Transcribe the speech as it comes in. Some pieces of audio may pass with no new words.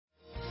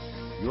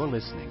You're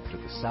listening to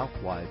the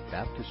Southwide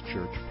Baptist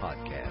Church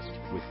podcast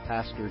with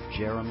Pastor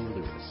Jeremy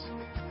Lewis.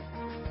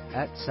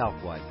 At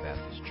Southwide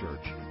Baptist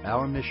Church,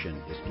 our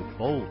mission is to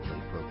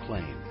boldly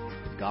proclaim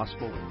the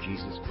gospel of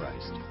Jesus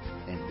Christ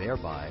and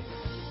thereby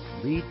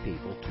lead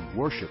people to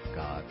worship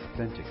God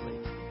authentically,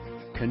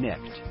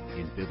 connect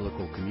in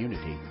biblical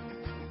community,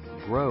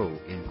 grow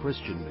in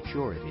Christian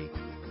maturity,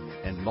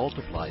 and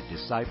multiply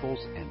disciples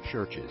and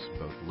churches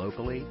both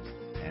locally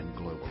and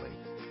globally.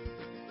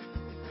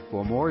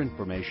 For more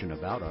information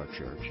about our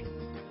church,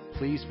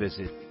 please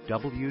visit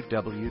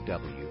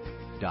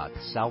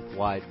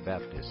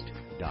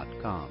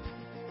www.southwidebaptist.com.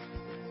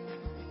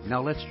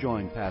 Now let's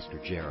join Pastor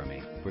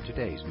Jeremy for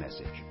today's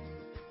message.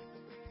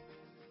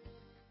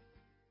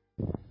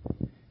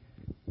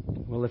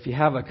 Well, if you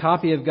have a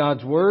copy of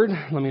God's Word,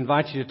 let me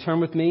invite you to turn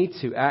with me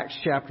to Acts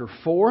chapter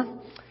 4.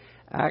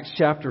 Acts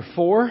chapter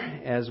 4,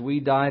 as we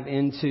dive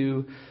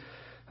into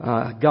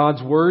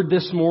God's Word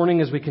this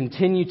morning, as we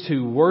continue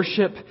to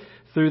worship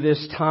through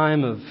this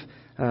time of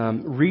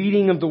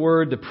reading of the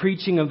Word, the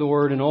preaching of the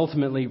Word, and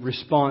ultimately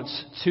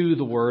response to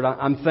the Word.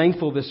 I'm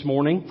thankful this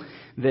morning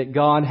that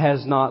God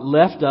has not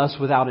left us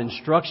without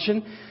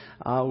instruction,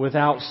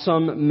 without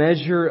some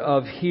measure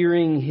of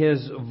hearing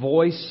His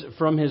voice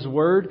from His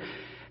Word.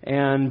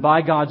 And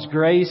by God's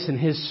grace and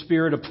His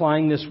Spirit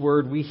applying this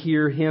Word, we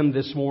hear Him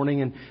this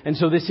morning. And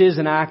so this is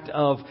an act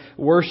of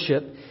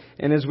worship.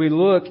 And as we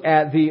look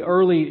at the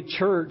early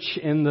church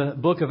in the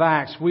book of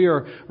Acts, we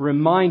are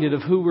reminded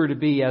of who we're to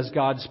be as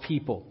God's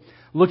people.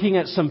 Looking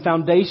at some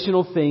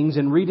foundational things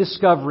and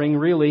rediscovering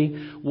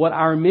really what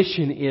our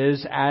mission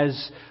is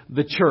as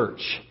the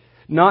church.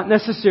 Not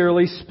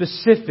necessarily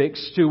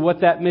specifics to what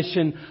that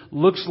mission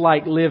looks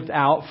like lived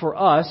out for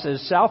us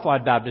as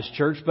Southwide Baptist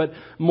Church, but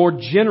more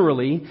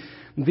generally,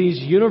 these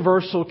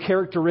universal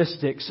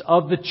characteristics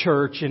of the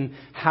church and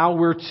how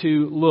we're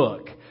to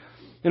look.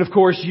 And of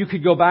course, you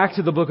could go back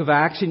to the book of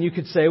Acts and you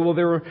could say, well,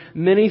 there were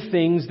many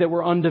things that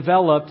were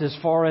undeveloped as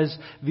far as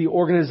the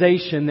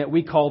organization that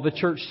we call the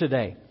church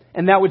today.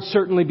 And that would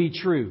certainly be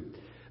true.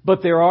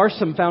 But there are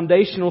some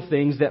foundational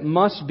things that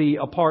must be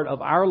a part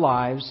of our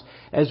lives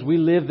as we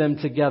live them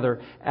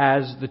together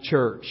as the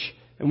church.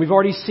 And we've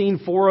already seen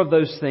 4 of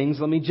those things.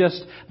 Let me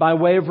just, by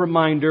way of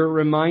reminder,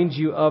 remind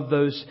you of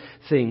those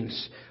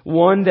things.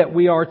 1, that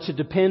we are to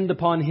depend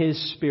upon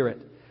His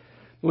Spirit.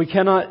 We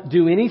cannot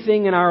do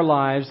anything in our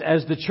lives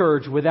as the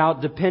church without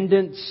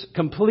dependence,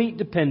 complete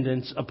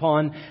dependence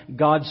upon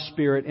God's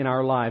Spirit in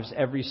our lives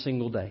every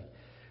single day.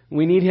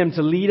 We need Him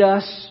to lead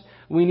us.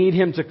 We need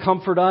Him to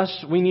comfort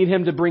us. We need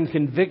Him to bring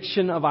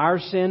conviction of our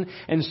sin.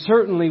 And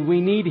certainly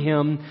we need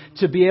Him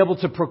to be able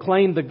to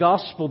proclaim the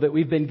gospel that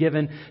we've been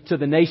given to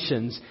the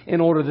nations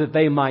in order that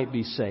they might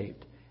be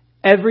saved.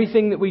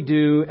 Everything that we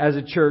do as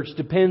a church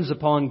depends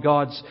upon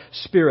God's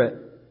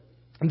Spirit.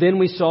 Then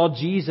we saw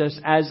Jesus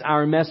as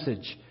our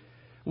message.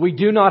 We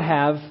do not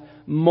have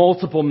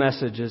multiple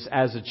messages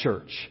as a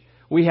church.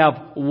 We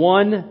have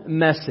one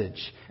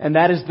message, and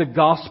that is the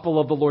gospel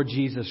of the Lord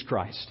Jesus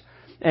Christ.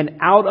 And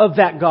out of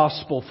that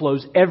gospel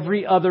flows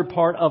every other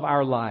part of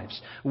our lives.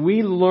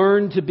 We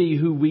learn to be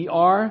who we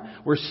are.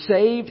 We're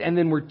saved, and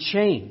then we're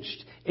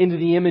changed into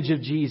the image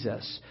of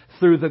Jesus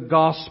through the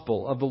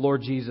gospel of the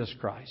Lord Jesus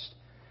Christ.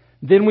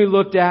 Then we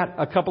looked at,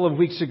 a couple of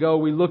weeks ago,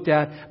 we looked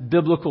at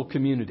biblical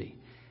community.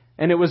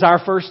 And it was our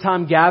first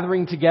time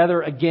gathering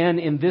together again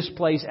in this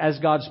place as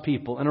God's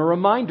people. And a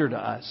reminder to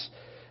us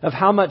of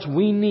how much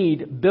we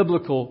need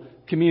biblical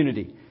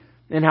community.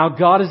 And how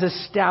God has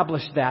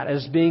established that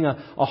as being a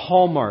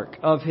hallmark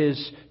of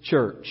His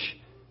church.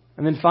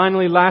 And then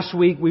finally, last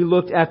week, we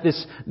looked at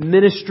this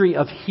ministry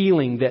of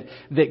healing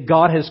that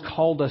God has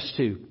called us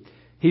to.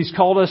 He's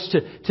called us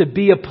to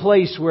be a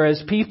place where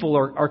as people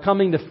are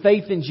coming to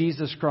faith in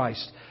Jesus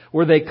Christ,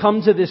 where they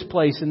come to this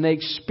place and they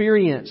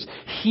experience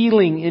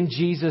healing in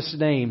Jesus'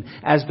 name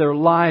as their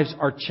lives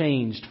are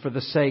changed for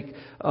the sake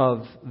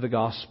of the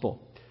gospel.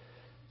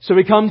 So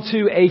we come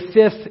to a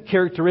 5th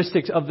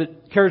characteristic of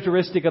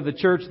the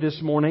church this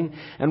morning.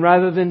 And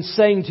rather than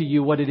saying to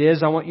you what it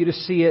is, I want you to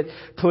see it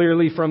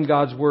clearly from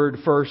God's Word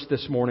first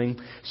this morning.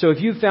 So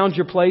if you've found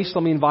your place,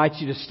 let me invite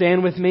you to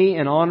stand with me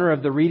in honor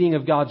of the reading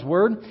of God's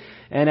Word.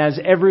 And as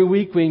every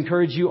week, we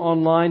encourage you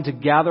online to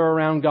gather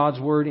around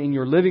God's Word in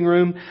your living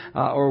room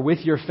or with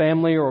your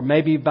family or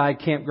maybe by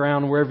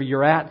campground, wherever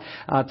you're at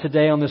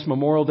today on this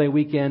Memorial Day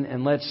weekend.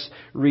 And let's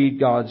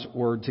read God's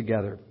Word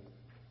together.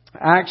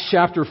 Acts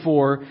chapter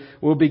 4,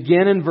 we'll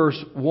begin in verse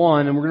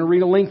 1, and we're going to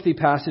read a lengthy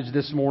passage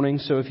this morning.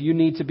 So if you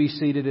need to be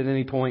seated at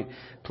any point,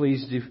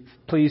 please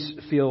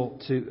feel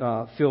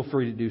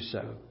free to do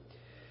so.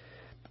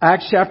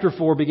 Acts chapter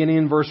 4, beginning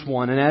in verse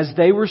 1. And as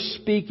they were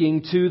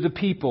speaking to the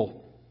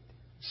people,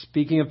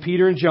 speaking of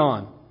Peter and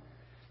John,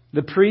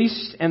 the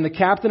priest and the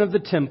captain of the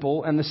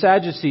temple and the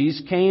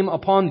Sadducees came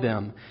upon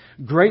them,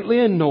 greatly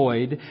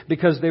annoyed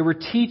because they were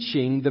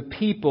teaching the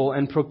people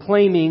and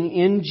proclaiming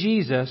in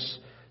Jesus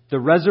the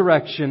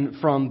resurrection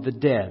from the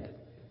dead.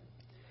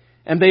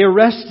 And they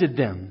arrested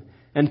them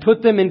and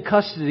put them in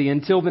custody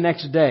until the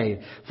next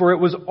day, for it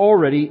was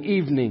already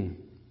evening.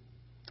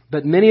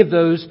 But many of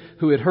those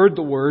who had heard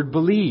the word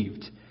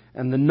believed,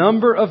 and the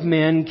number of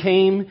men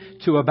came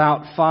to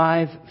about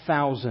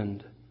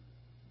 5,000.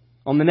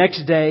 On the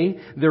next day,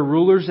 their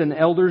rulers and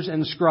elders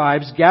and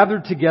scribes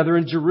gathered together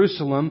in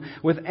Jerusalem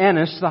with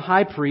Annas the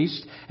high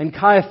priest, and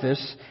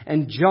Caiaphas,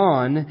 and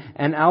John,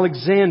 and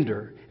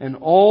Alexander, and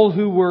all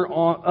who were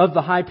of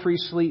the high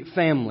priestly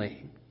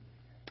family.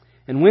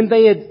 And when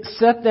they had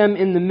set them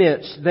in the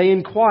midst, they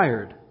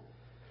inquired,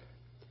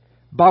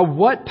 "By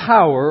what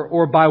power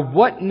or by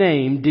what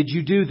name did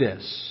you do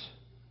this?"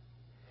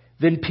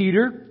 Then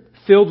Peter,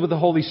 filled with the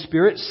Holy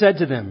Spirit, said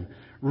to them,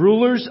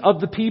 "Rulers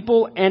of the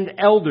people and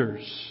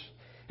elders,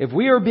 if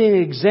we are being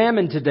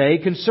examined today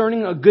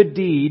concerning a good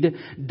deed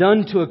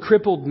done to a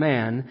crippled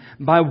man,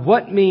 by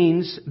what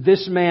means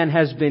this man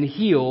has been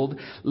healed,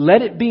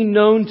 let it be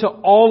known to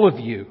all of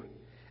you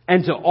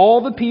and to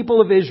all the people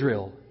of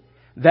Israel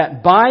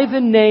that by the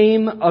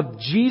name of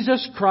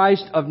Jesus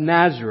Christ of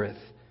Nazareth,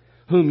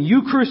 whom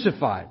you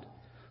crucified,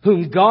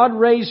 whom God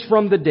raised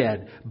from the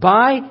dead,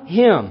 by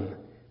Him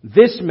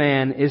this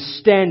man is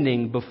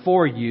standing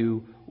before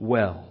you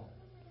well.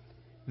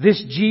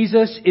 This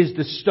Jesus is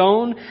the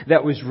stone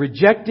that was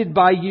rejected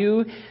by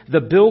you,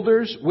 the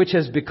builders, which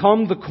has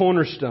become the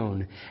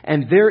cornerstone.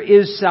 And there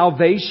is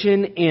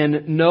salvation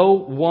in no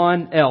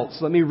one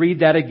else." Let me read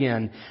that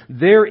again.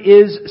 "There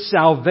is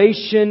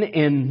salvation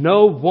in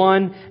no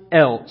one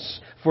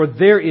else. For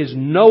there is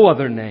no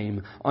other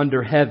name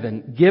under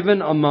heaven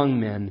given among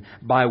men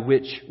by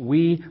which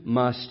we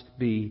must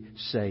be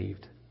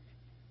saved."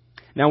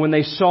 Now when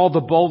they saw the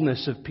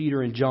boldness of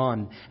Peter and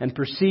John and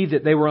perceived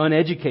that they were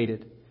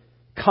uneducated,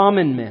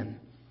 common men,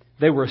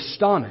 they were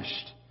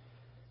astonished,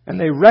 and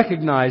they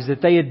recognized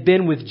that they had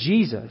been with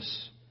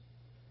Jesus.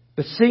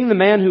 But seeing the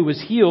man who was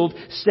healed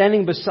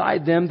standing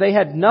beside them, they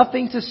had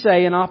nothing to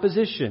say in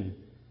opposition.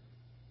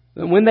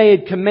 And when they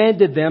had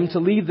commanded them to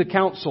leave the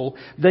council,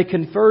 they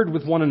conferred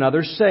with one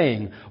another,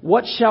 saying,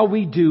 "What shall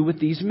we do with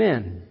these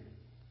men?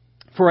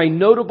 For a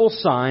notable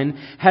sign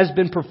has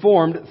been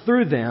performed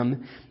through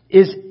them,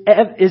 is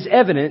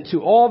evident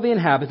to all the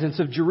inhabitants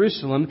of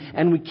Jerusalem,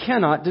 and we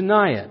cannot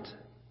deny it.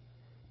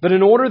 But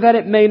in order that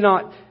it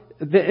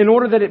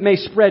may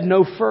spread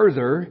no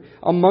further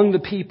among the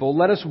people,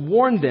 let us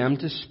warn them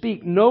to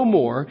speak no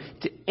more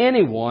to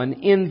anyone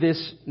in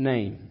this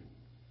name."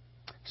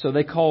 So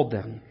they called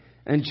them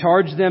and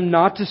charged them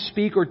not to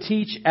speak or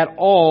teach at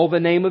all in the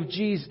name of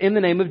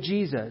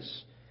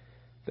Jesus.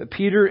 But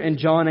Peter and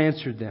John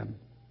answered them,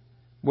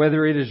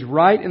 "Whether it is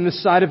right in the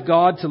sight of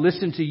God to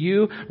listen to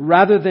you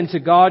rather than to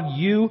God,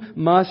 you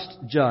must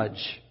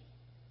judge.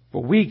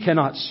 For we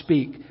cannot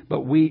speak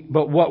but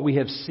what we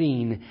have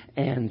seen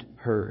and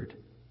heard."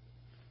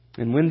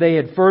 And when they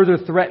had further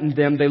threatened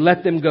them, they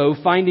let them go,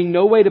 finding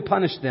no way to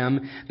punish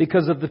them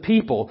because of the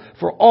people.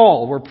 For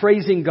all were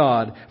praising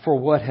God for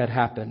what had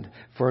happened.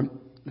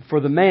 For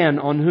the man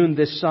on whom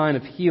this sign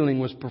of healing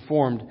was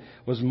performed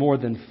was more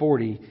than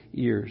 40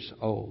 years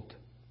old.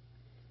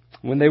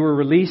 When they were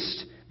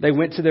released, they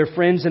went to their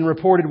friends and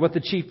reported what the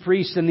chief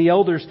priests and the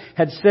elders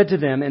had said to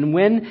them. And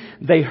when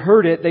they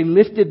heard it, they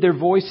lifted their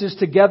voices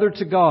together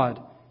to God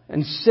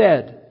and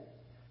said,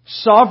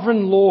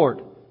 "Sovereign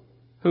Lord,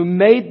 who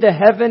made the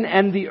heaven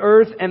and the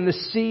earth and the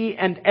sea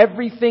and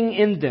everything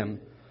in them,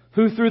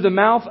 who through the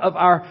mouth of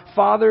our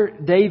father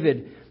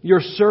David,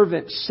 your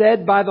servant,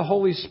 said by the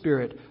Holy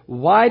Spirit,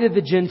 why did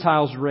the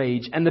Gentiles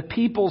rage and the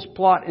peoples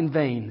plot in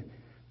vain?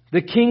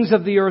 The kings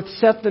of the earth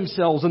set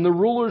themselves, and the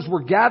rulers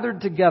were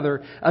gathered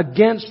together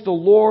against the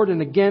Lord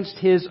and against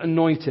His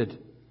anointed.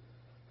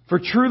 For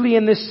truly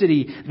in this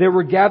city there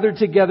were gathered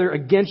together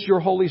against your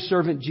holy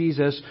servant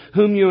Jesus,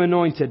 whom you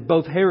anointed,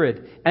 both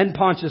Herod and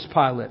Pontius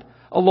Pilate,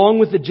 along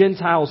with the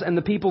Gentiles and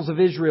the peoples of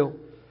Israel,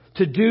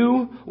 to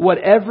do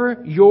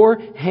whatever your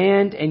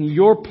hand and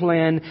your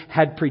plan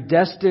had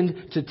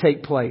predestined to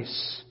take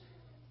place.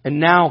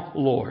 And now,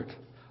 Lord,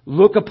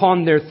 look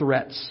upon their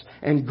threats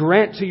and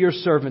grant to your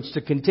servants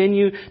to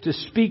continue to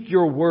speak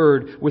your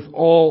word with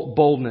all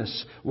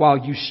boldness, while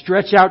you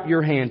stretch out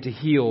your hand to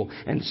heal,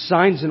 and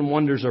signs and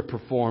wonders are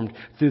performed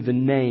through the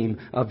name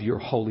of your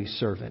holy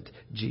servant,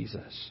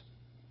 Jesus."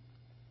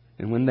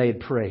 And when they had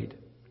prayed,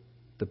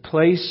 the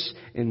place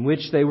in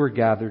which they were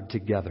gathered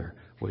together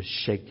was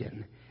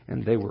shaken,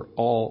 and they were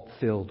all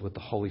filled with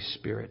the Holy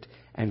Spirit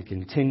and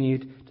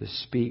continued to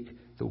speak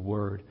the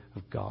word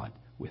of God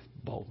with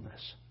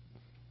boldness.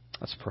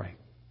 Let's pray.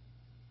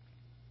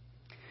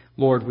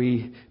 Lord,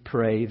 we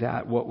pray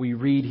that what we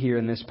read here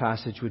in this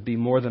passage would be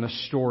more than a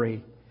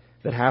story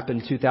that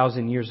happened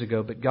 2,000 years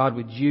ago. But God,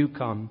 would you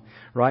come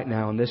right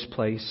now in this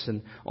place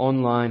and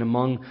online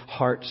among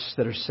hearts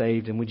that are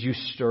saved, and would you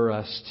stir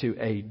us to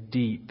a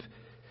deep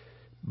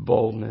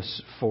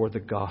boldness for the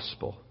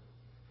gospel?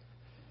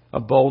 A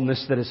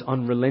boldness that is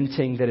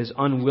unrelenting, that is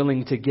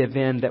unwilling to give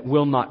in, that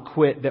will not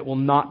quit, that will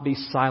not be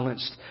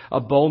silenced. A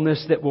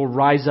boldness that will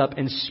rise up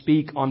and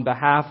speak on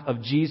behalf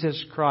of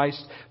Jesus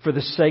Christ for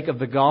the sake of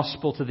the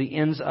gospel to the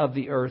ends of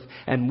the earth.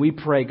 And we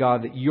pray,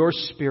 God, that Your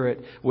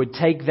Spirit would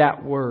take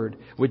that word,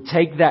 would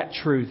take that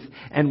truth,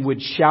 and would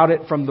shout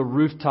it from the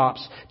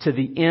rooftops to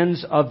the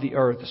ends of the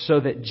earth so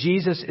that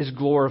Jesus is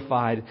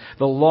glorified,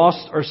 the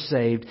lost are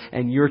saved,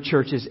 and Your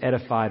church is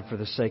edified for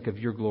the sake of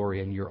Your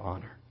glory and Your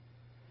honor.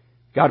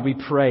 God, we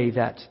pray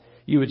that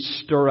You would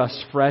stir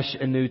us fresh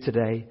anew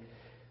today.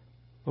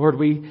 Lord,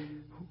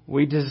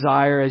 we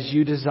desire, as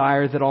You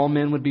desire, that all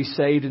men would be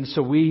saved. And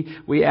so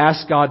we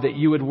ask, God, that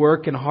You would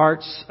work in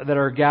hearts that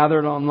are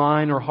gathered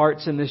online or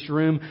hearts in this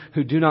room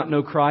who do not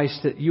know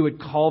Christ, that You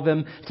would call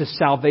them to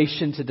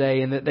salvation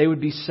today and that they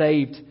would be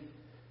saved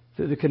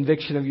through the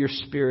conviction of Your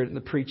Spirit and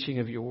the preaching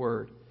of Your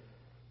Word.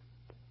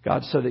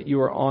 God, so that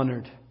You are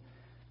honored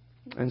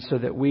and so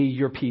that we,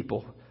 Your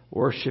people,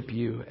 worship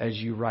You as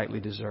You rightly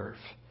deserve.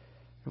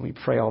 And we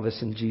pray all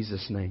this in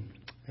Jesus' name.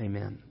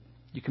 Amen.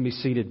 You can be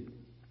seated.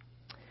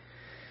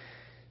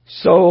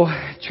 So,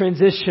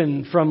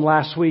 transition from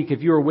last week.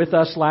 If you were with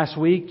us last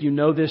week, you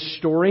know this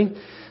story.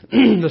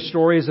 The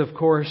story is, of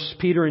course,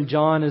 Peter and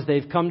John as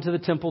they've come to the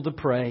temple to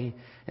pray.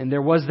 And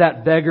there was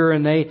that beggar,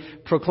 and they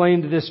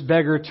proclaimed to this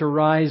beggar to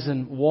rise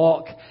and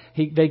walk.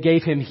 They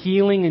gave him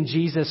healing in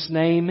Jesus'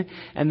 name.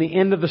 And the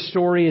end of the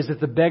story is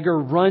that the beggar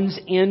runs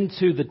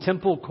into the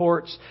temple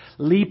courts,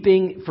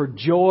 leaping for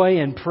joy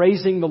and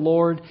praising the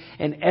Lord.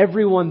 And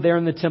everyone there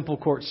in the temple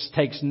courts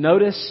takes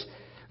notice.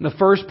 And the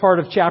first part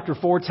of chapter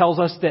 4 tells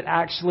us that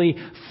actually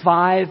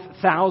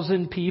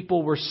 5,000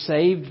 people were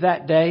saved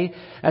that day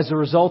as a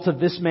result of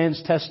this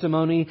man's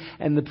testimony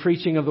and the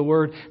preaching of the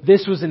Word.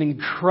 This was an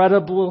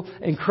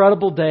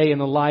incredible day in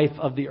the life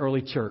of the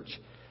early church.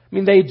 I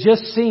mean, they had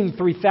just seen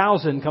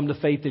 3,000 come to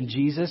faith in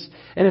Jesus.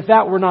 And if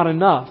that were not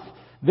enough,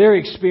 they're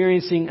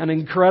experiencing an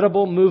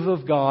incredible move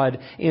of God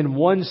in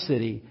one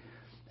city.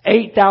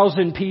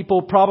 8,000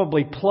 people,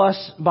 probably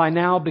plus by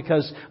now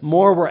because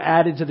more were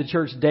added to the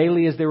church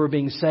daily as they were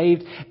being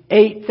saved.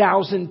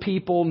 8,000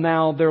 people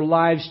now, their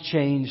lives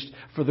changed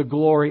for the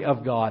glory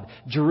of God.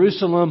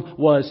 Jerusalem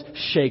was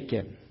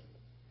shaken.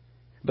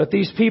 But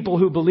these people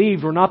who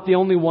believed were not the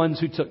only ones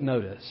who took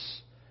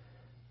notice.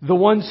 The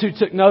ones who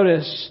took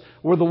notice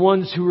were the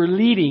ones who were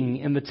leading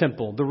in the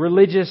temple, the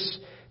religious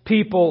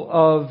people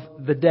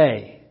of the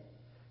day.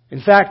 In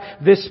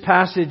fact, this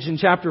passage in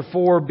chapter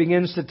 4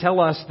 begins to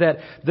tell us that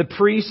the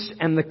priests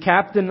and the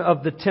captain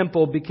of the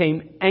temple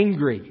became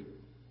angry.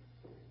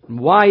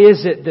 Why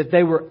is it that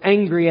they were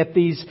angry at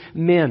these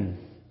men?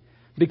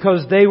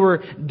 Because they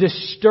were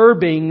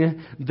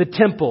disturbing the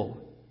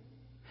temple.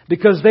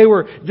 Because they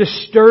were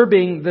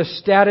disturbing the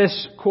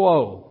status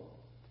quo.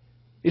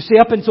 You see,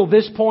 up until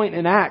this point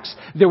in Acts,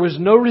 there was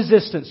no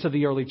resistance to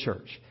the early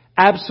church.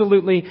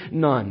 Absolutely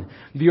none.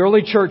 The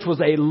early church was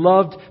a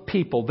loved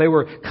people. They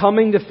were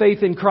coming to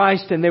faith in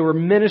Christ and they were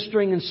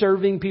ministering and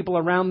serving people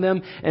around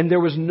them, and there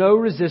was no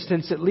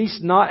resistance, at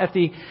least not at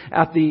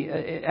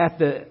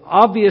the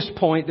obvious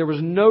point. There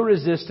was no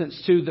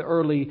resistance to the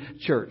early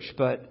church,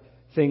 but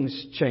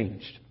things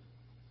changed.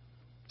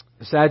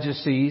 The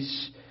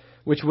Sadducees,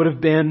 which would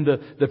have been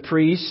the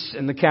priests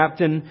and the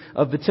captain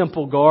of the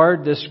temple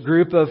guard, this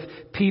group of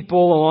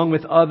people along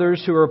with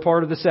others who are a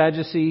part of the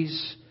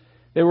Sadducees,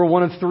 they were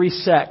one of three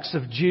sects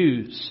of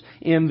Jews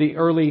in the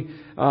early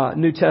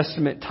New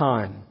Testament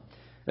time.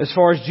 As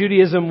far as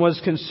Judaism was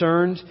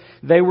concerned,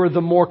 they were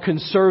the more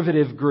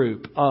conservative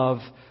group of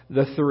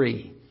the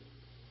three.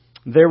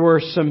 There were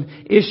some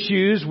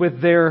issues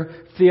with their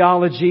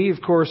theology.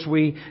 Of course,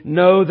 we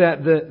know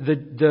that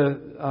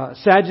the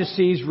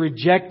Sadducees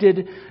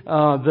rejected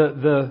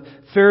the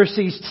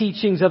Pharisees'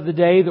 teachings of the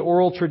day, the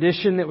oral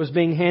tradition that was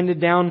being handed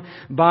down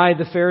by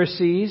the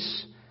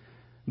Pharisees.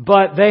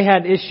 But they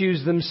had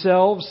issues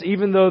themselves,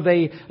 even though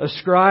they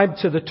ascribed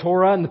to the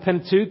Torah and the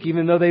Pentateuch,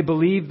 even though they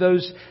believed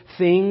those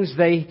things,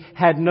 they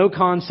had no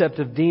concept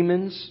of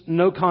demons,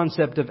 no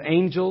concept of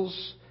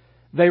angels.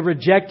 They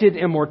rejected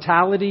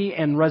immortality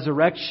and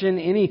resurrection,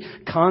 any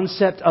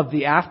concept of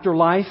the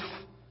afterlife.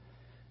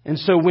 And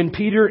so when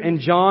Peter and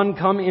John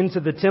come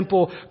into the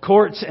temple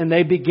courts and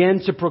they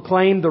begin to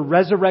proclaim the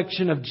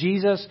resurrection of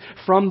Jesus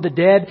from the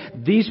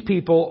dead, these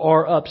people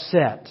are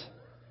upset.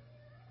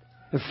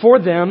 And for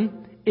them,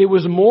 it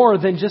was more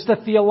than just a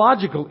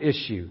theological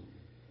issue.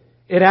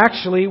 It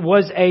actually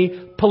was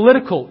a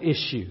political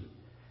issue.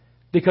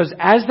 Because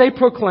as they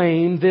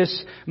proclaim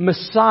this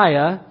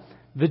Messiah,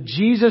 the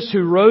Jesus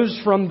who rose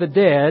from the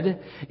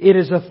dead, it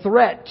is a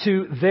threat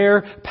to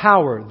their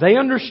power. They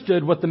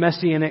understood what the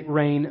Messianic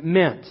reign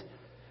meant.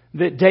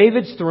 That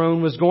David's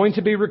throne was going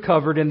to be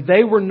recovered and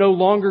they were no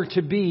longer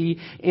to be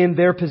in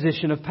their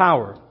position of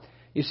power.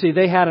 You see,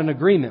 they had an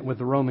agreement with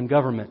the Roman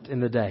government in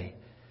the day.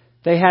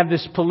 They had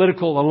this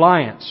political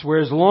alliance where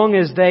as long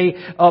as they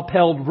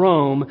upheld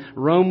Rome,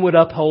 Rome would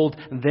uphold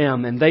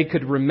them and they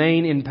could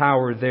remain in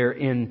power there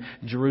in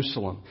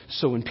Jerusalem.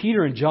 So when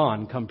Peter and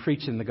John come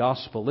preaching the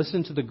gospel,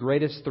 listen to the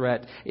greatest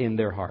threat in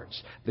their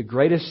hearts. The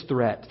greatest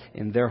threat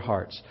in their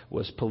hearts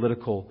was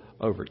political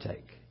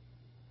overtake.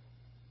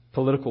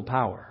 Political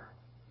power.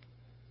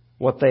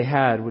 What they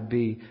had would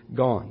be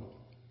gone.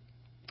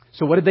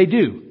 So what did they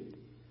do?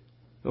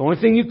 The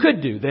only thing you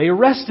could do, they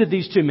arrested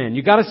these two men.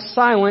 You got to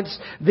silence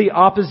the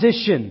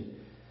opposition.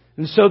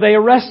 And so they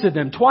arrested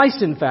them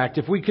twice, in fact.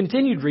 If we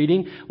continued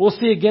reading, we'll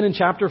see again in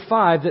chapter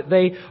 5 that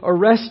they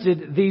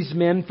arrested these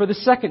men for the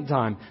second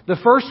time. The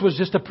first was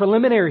just a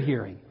preliminary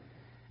hearing.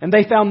 And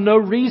they found no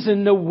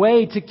reason, no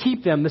way to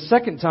keep them. The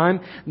second time,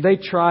 they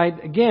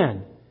tried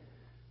again.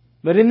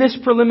 But in this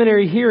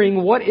preliminary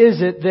hearing, what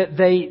is it that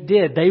they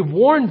did? They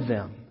warned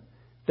them.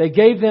 They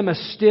gave them a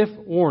stiff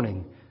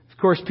warning. Of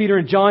course, Peter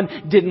and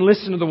John didn't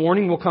listen to the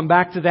warning. We'll come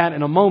back to that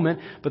in a moment.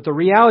 But the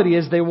reality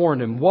is they warned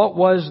him. What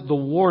was the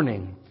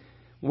warning?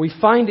 We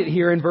find it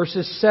here in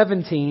verses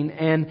 17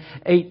 and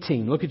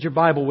 18. Look at your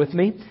Bible with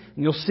me, and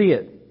you'll see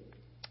it.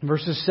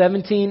 Verses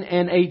 17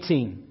 and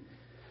 18.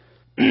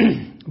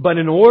 But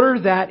in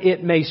order that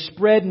it may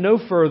spread no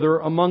further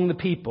among the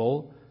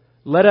people,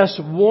 let us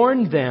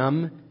warn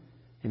them,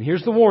 and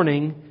here's the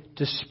warning,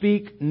 to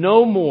speak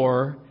no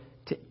more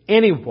to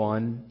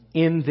anyone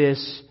in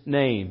this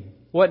name.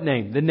 What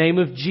name? The name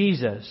of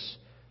Jesus.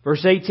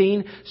 Verse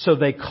 18, so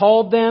they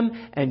called them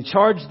and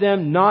charged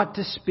them not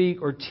to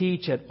speak or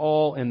teach at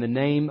all in the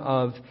name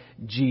of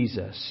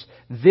Jesus.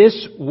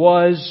 This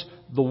was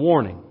the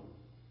warning.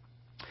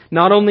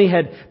 Not only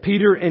had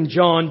Peter and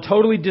John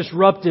totally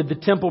disrupted the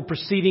temple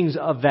proceedings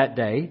of that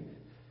day,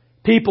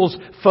 people's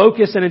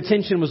focus and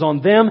attention was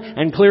on them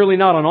and clearly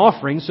not on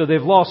offerings, so they've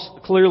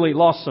clearly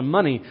lost some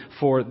money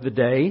for the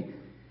day.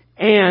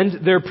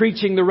 And they're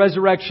preaching the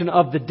resurrection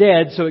of the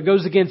dead, so it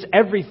goes against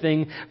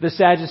everything the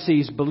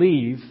Sadducees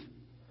believe.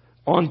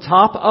 On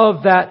top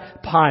of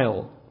that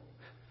pile,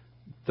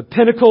 the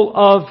pinnacle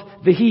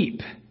of the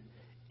heap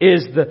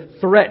is the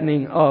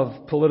threatening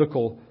of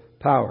political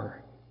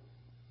power.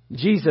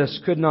 Jesus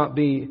could not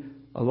be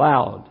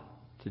allowed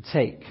to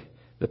take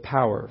the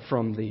power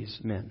from these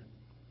men.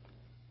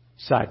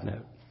 Side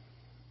note.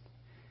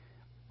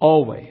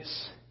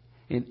 Always,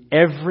 in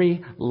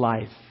every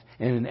life,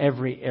 and in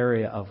every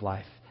area of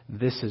life,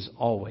 this is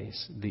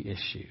always the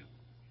issue.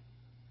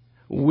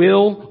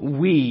 Will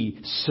we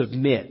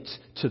submit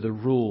to the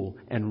rule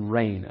and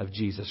reign of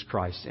Jesus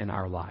Christ in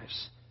our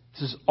lives?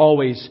 This is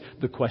always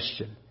the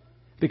question.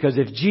 Because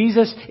if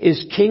Jesus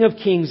is King of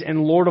Kings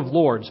and Lord of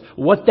Lords,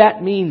 what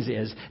that means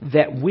is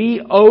that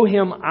we owe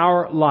Him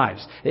our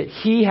lives. That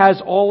He has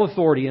all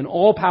authority and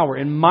all power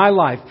in my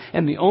life.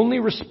 And the only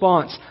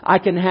response I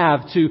can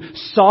have to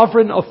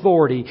sovereign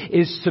authority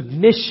is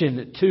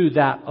submission to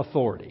that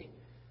authority.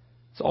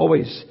 It's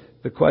always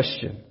the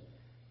question.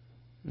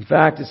 In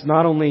fact, it's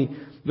not only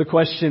the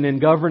question in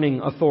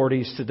governing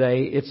authorities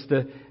today, it's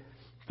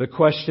the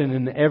question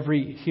in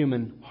every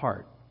human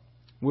heart.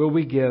 Will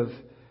we give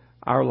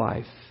our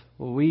life?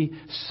 Will we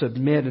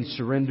submit and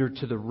surrender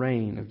to the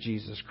reign of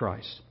Jesus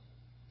Christ?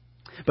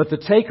 But the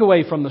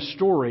takeaway from the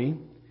story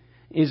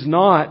is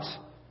not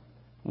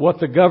what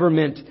the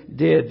government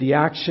did, the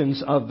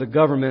actions of the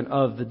government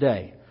of the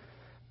day.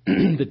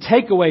 The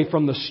takeaway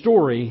from the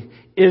story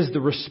is the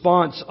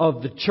response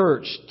of the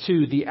church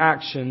to the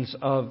actions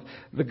of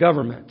the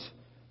government.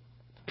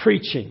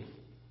 Preaching,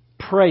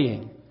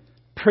 praying,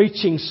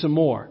 preaching some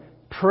more,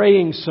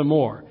 praying some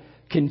more.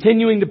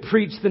 Continuing to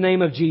preach the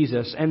name of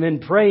Jesus and then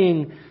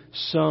praying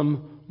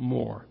some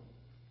more.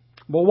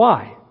 Well,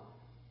 why?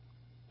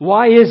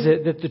 Why is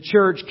it that the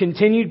church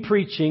continued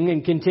preaching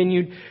and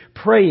continued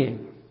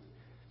praying?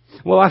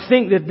 Well, I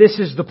think that this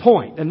is the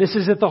point, and this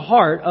is at the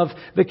heart of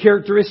the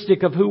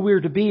characteristic of who we're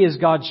to be as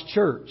God's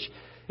church.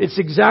 It's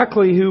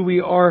exactly who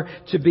we are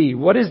to be.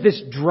 What is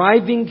this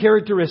driving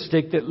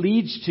characteristic that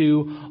leads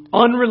to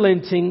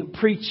unrelenting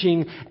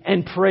preaching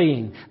and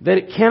praying? That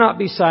it cannot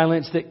be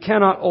silenced, that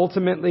cannot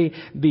ultimately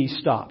be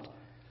stopped.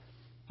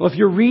 Well, if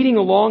you're reading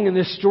along in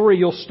this story,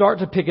 you'll start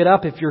to pick it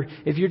up if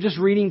you're just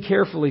reading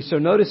carefully. So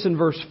notice in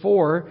verse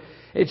 4,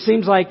 it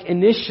seems like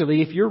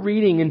initially, if you're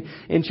reading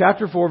in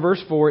chapter 4,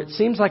 verse 4, it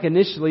seems like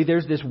initially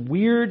there's this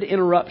weird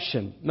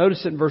interruption.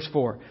 Notice it in verse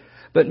 4.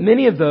 But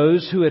many of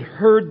those who had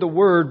heard the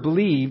word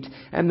believed,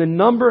 and the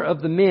number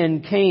of the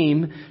men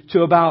came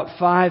to about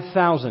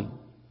 5,000.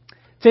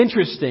 It's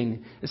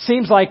interesting. It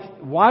seems like,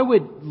 why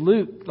would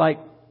Luke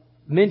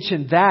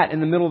mention that in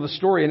the middle of the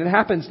story? And it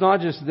happens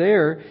not just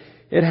there.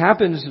 It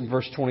happens in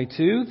verse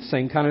 22, the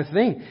same kind of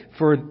thing.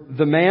 For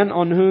the man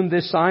on whom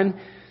this sign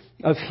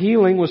of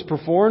healing was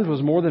performed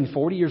was more than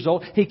 40 years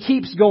old. He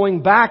keeps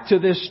going back to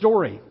this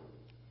story.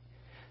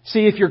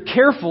 See, if you're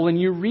careful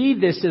and you read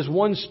this as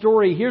one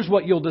story, here's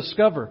what you'll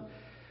discover.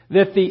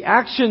 That the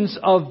actions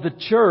of the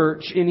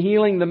church in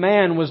healing the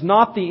man was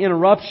not the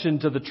interruption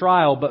to the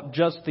trial, but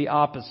just the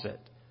opposite.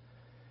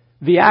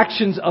 The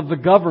actions of the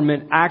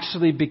government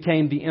actually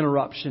became the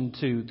interruption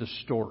to the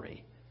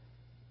story.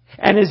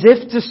 And as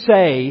if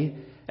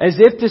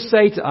to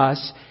say to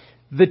us,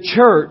 the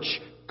church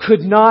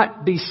could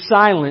not be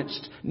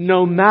silenced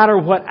no matter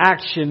what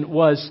action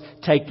was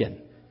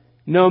taken.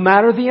 No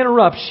matter the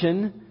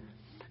interruption,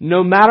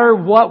 no matter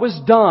what was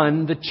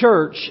done, the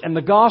church and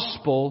the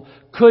gospel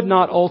could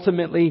not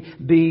ultimately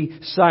be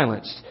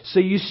silenced. So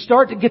you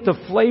start to get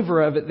the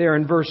flavor of it there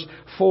in verse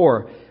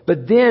 4.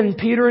 But then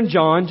Peter and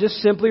John just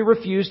simply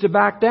refuse to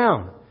back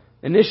down.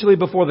 Initially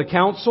before the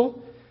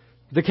council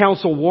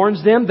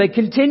warns them. They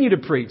continue to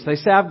preach. They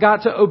say, I've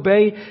got to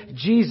obey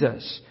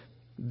Jesus.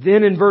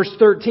 Then in verse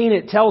 13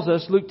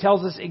 Luke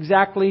tells us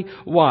exactly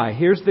why.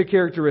 Here's the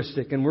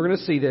characteristic, and we're going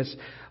to see this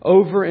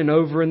over and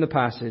over in the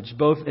passage,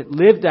 both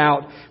lived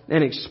out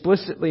and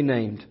explicitly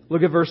named.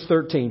 Look at verse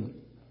 13.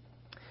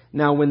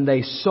 Now when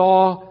they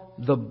saw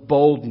the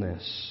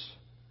boldness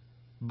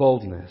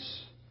of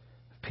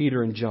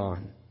Peter and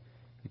John,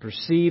 and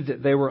perceived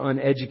that they were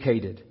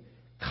uneducated,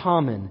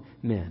 common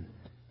men,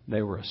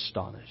 they were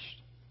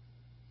astonished.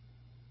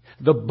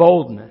 The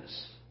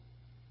boldness,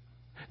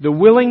 the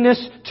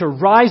willingness to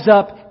rise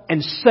up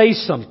and say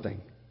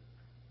something.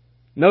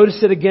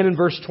 Notice it again in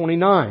verse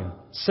 29.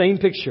 Same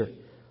picture.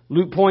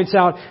 Luke points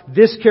out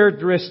this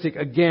characteristic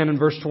again in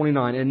verse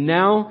 29. And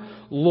now,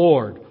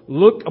 Lord,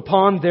 look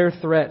upon their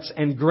threats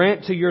and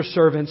grant to your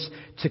servants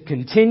to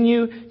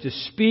continue to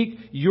speak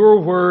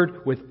your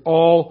word with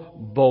all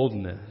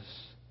boldness.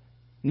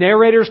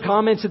 Narrator's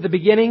comments at the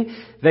beginning,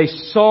 they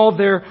saw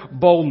their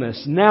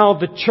boldness. Now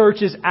the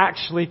church is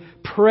actually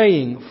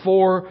praying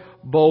for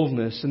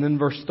boldness. And then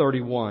verse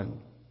 31.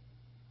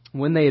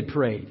 When they had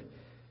prayed,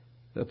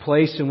 the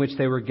place in which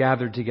they were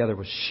gathered together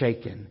was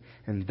shaken,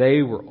 and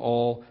they were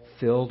all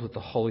filled with the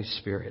Holy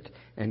Spirit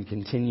and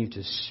continued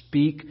to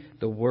speak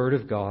the word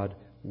of God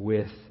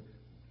with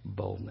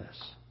boldness.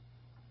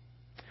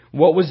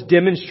 What was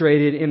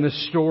demonstrated in the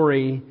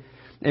story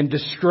and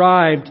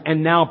described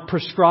and now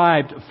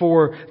prescribed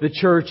for the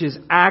church is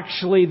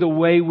actually the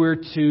way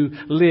we're to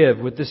live,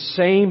 with the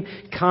same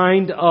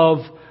kind of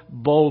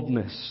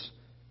boldness.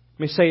 Let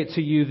me say it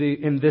to you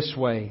in this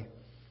way.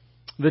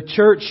 The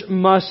church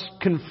must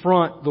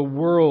confront the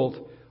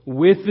world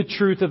with the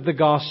truth of the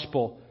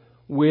gospel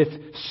with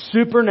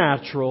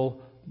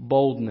supernatural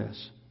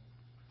boldness.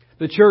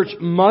 The church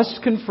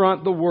must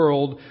confront the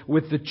world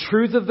with the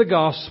truth of the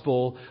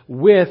gospel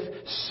with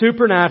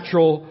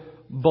supernatural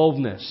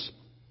boldness.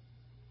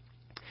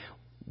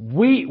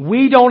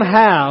 We don't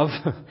have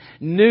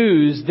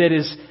news that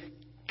is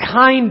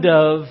kind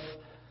of,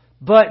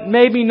 but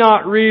maybe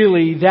not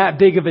really that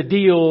big of a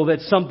deal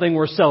that's something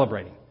we're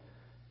celebrating.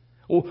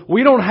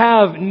 We don't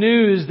have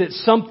news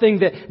that's something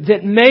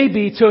that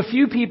maybe to a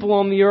few people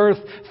on the earth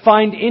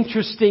find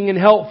interesting and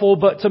helpful,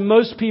 but to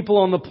most people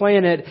on the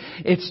planet,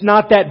 it's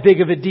not that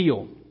big of a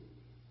deal.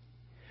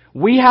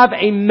 We have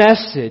a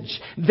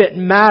message that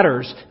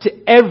matters to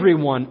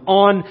everyone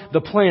on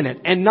the planet.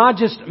 And not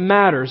just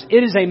matters,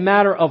 it is a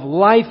matter of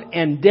life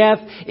and death.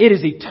 It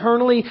is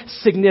eternally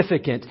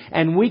significant.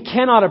 And we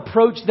cannot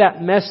approach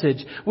that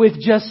message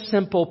with just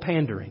simple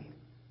pandering.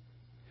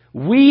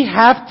 We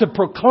have to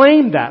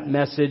proclaim that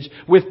message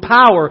with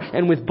power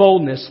and with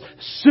boldness,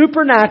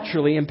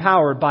 supernaturally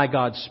empowered by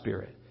God's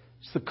Spirit.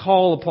 It's the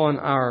call upon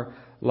our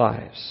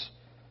lives.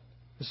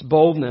 This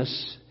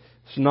boldness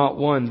is not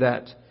one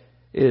that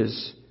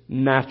is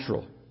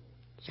natural.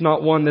 It's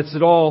not one that's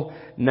at all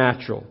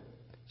natural.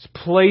 It's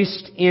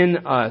placed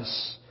in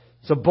us.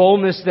 It's a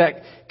boldness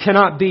that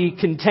cannot be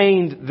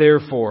contained,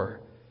 therefore.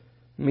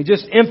 Let me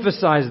just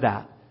emphasize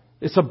that.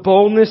 It's a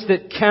boldness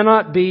that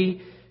cannot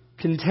be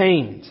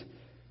contained.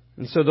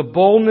 And so the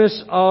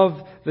boldness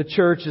of the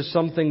church is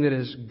something that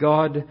is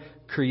God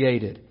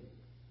created.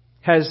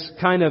 Has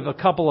kind of a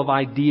couple of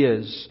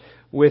ideas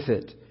with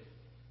it.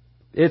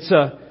 It's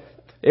a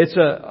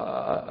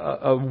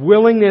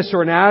willingness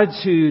or an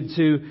attitude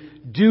to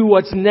do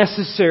what's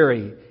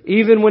necessary,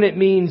 even when it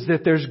means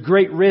that there's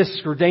great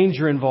risk or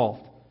danger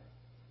involved.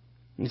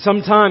 And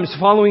sometimes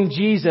following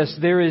Jesus,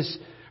 there is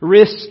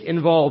risk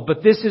involved,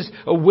 but this is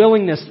a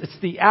willingness. It's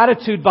the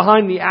attitude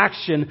behind the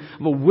action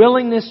of a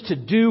willingness to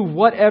do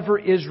whatever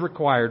is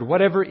required,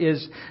 whatever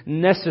is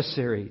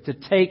necessary to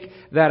take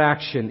that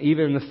action,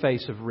 even in the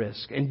face of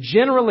risk. And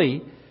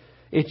generally,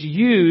 it's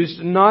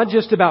used not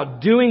just about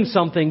doing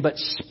something, but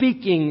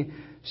speaking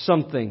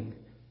something.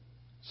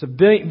 So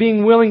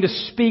being willing to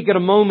speak at a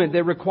moment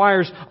that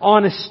requires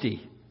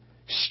honesty,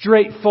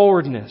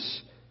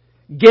 straightforwardness,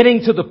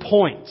 getting to the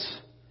point,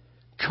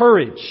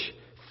 courage,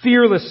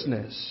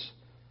 fearlessness.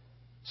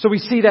 So we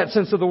see that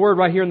sense of the word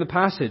right here in the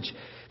passage,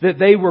 that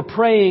they were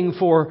praying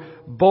for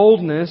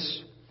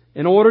boldness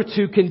in order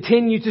to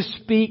continue to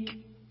speak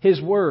His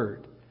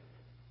word.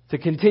 To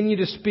continue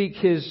to speak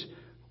His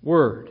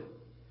word.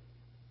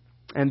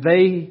 And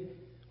they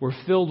were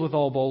filled with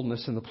all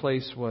boldness, and the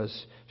place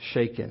was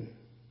shaken.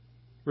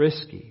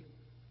 Risky.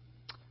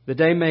 The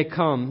day may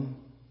come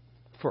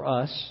for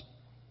us,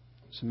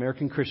 as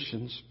American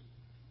Christians,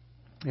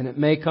 and it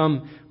may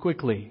come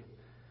quickly,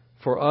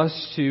 for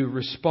us to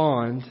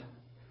respond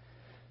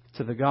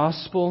to the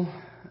gospel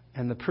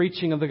and the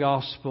preaching of the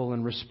gospel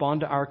and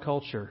respond to our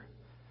culture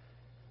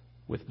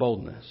with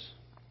boldness.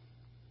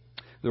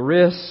 The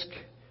risk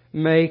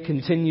may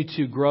continue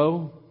to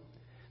grow.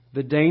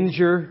 The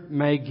danger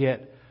may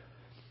get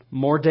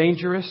more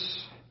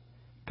dangerous.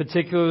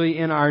 Particularly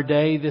in our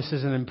day, this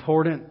is an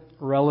important,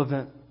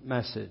 relevant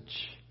message.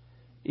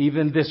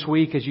 Even this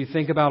week, as you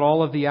think about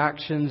all of the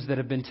actions that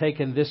have been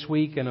taken this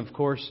week, and of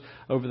course,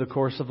 over the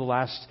course of the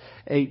last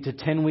 8 to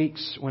 10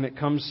 weeks when it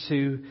comes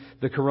to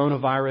the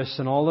coronavirus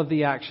and all of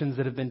the actions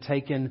that have been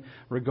taken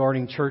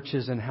regarding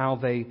churches and how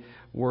they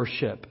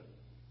worship.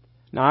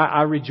 Now,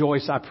 I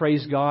rejoice, I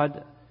praise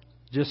God.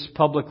 Just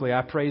publicly,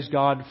 I praise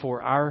God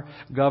for our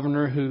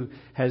governor who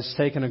has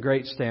taken a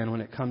great stand when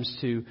it comes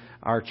to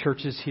our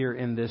churches here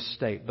in this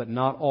state. But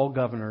not all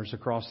governors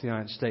across the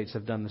United States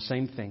have done the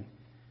same thing.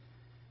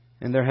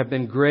 And there have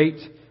been great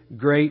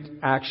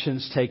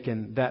actions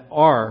taken that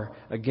are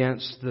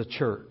against the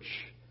church.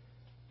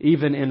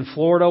 Even in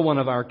Florida, one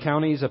of our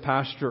counties, a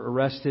pastor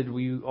arrested,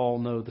 we all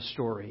know the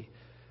story,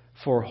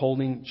 for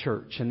holding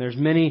church. And there's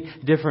many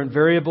different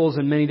variables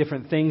and many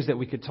different things that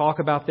we could talk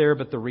about there,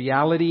 but the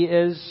reality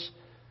is,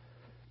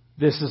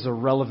 this is a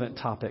relevant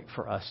topic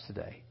for us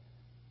today.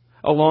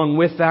 Along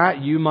with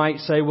that, you might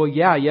say, well,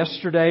 yeah,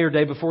 yesterday or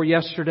day before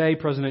yesterday,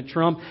 President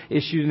Trump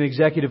issued an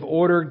executive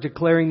order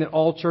declaring that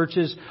all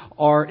churches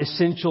are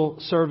essential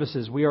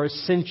services. We are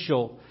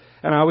essential.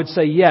 And I would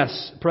say,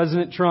 yes,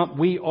 President Trump,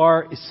 we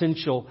are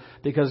essential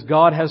because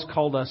God has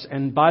called us.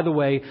 And by the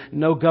way,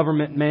 no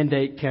government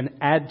mandate can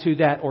add to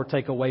that or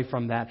take away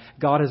from that.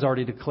 God has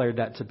already declared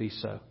that to be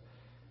so.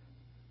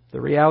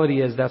 The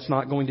reality is that's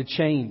not going to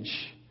change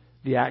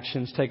the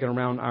actions taken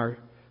around our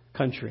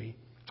country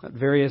at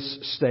various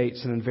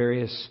states and in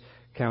various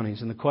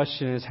counties. And the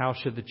question is, how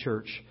should the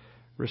church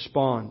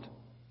respond?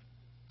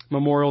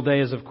 Memorial Day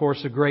is, of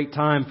course, a great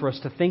time for us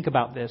to think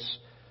about this.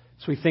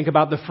 So we think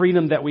about the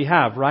freedom that we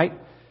have, right?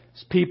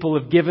 As people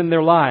have given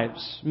their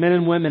lives. Men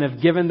and women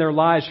have given their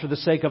lives for the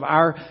sake of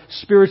our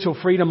spiritual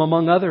freedom,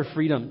 among other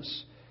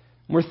freedoms.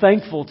 We're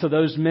thankful to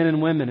those men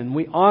and women, and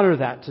we honor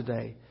that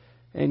today.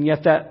 And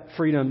yet that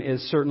freedom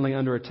is certainly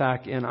under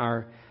attack in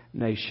our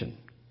nation.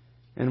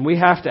 And we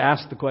have to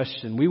ask the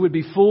question. We would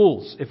be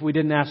fools if we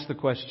didn't ask the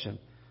question.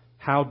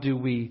 How do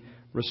we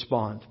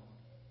respond?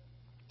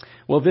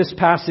 Well, this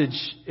passage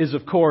is,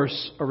 of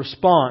course, a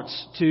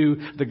response to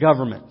the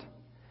government.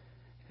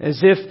 As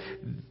if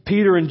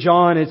Peter and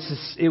John,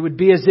 it would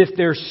be as if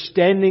they're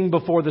standing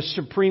before the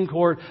Supreme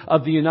Court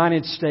of the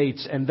United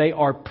States and they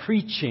are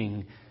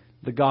preaching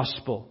the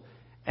gospel.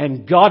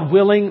 And God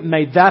willing,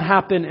 may that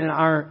happen in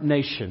our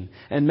nation.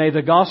 And may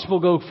the gospel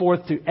go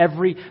forth to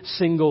every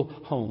single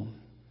home.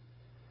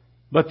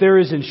 But there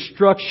is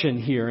instruction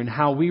here in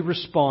how we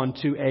respond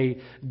to a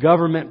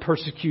government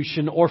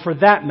persecution, or for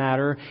that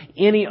matter,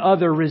 any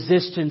other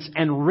resistance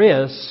and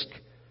risk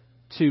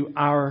to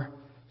our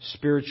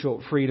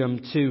spiritual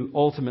freedom,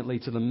 ultimately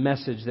to the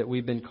message that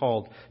we've been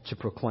called to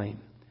proclaim.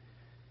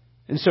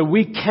 And so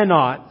we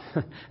cannot,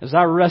 as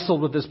I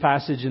wrestled with this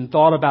passage and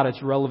thought about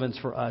its relevance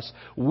for us,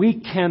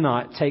 we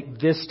cannot take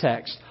this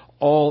text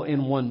all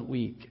in 1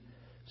 week.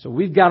 So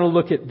we've got to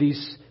look at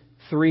these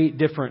 3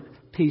 different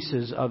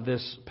pieces of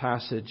this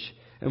passage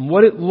and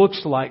what it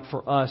looks like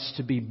for us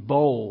to be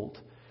bold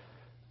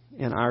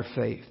in our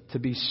faith, to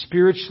be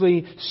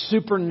spiritually,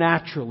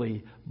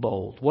 supernaturally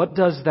bold. What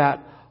does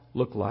that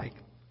look like?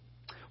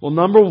 Well,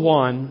 number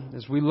 1,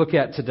 as we look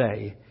at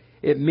today,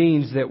 it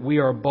means that we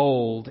are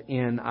bold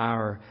in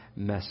our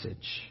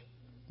message.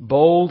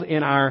 Bold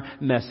in our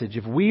message.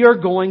 If we are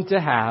going to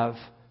have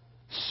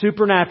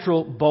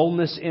supernatural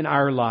boldness in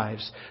our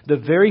lives, the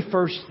very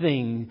first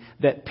thing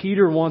that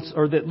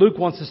Luke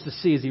wants us to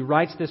see as he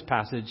writes this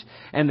passage,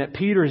 and that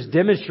Peter is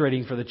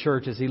demonstrating for the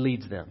church as he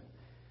leads them,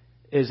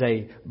 is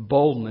a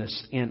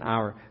boldness in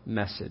our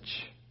message.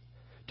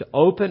 To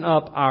open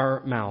up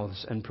our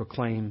mouths and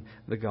proclaim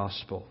the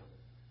gospel.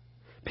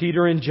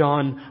 Peter and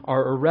John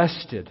are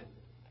arrested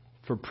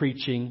for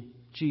preaching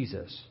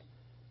Jesus.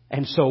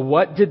 And so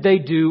what did they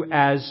do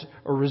as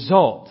a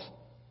result?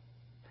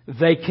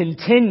 They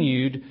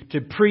continued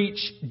to preach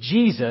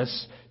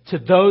Jesus to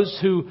those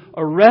who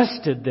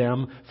arrested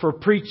them for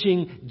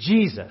preaching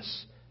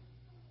Jesus.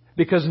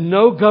 Because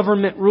no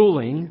government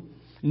ruling,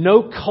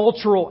 no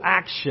cultural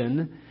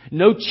action,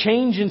 no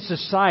change in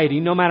society,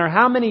 no matter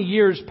how many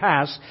years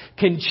pass,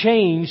 can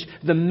change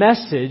the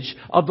message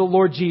of the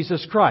Lord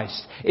Jesus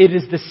Christ. It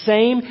is the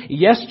same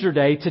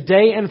yesterday,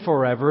 today, and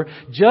forever,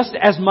 just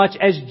as much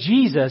as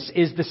Jesus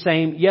is the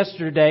same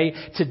yesterday,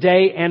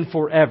 today, and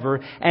forever.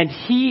 And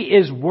He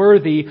is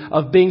worthy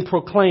of being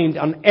proclaimed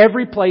on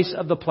every place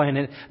of the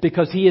planet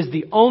because He is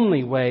the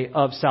only way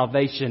of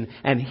salvation,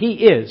 and He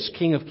is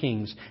King of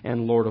Kings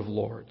and Lord of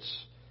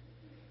Lords.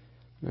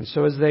 And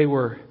so as they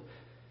were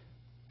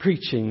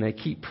preaching, they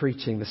keep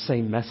preaching the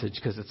same message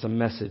because it's a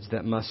message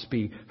that must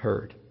be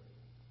heard.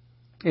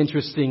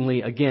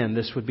 Interestingly, again,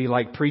 this would be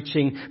like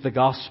preaching the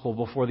gospel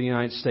before the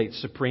United States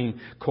Supreme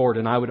Court,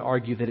 and I would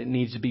argue that it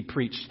needs to be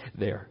preached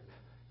there.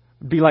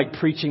 Be like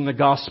preaching the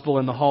gospel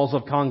in the halls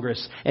of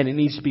Congress, and it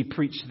needs to be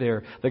preached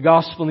there. The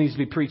gospel needs to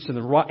be preached in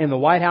the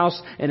White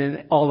House and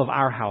in all of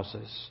our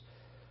houses.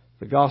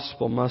 The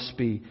gospel must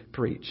be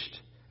preached.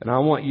 And I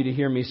want you to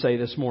hear me say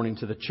this morning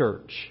to the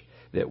church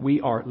that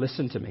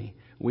listen to me,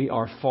 we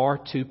are far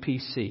too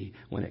PC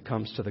when it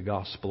comes to the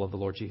gospel of the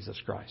Lord Jesus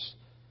Christ.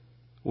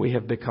 We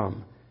have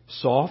become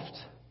soft.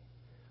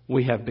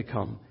 We have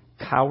become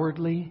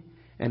cowardly.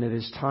 And it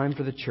is time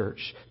for the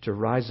church to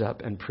rise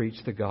up and preach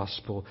the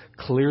gospel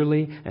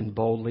clearly and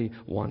boldly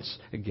once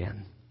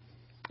again.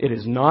 It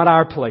is not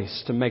our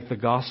place to make the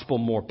gospel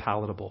more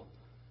palatable.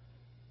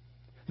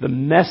 The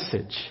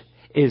message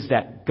is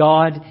that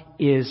God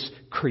is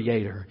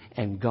creator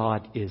and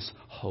God is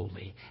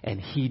holy, and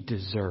He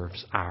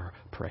deserves our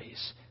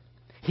praise.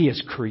 He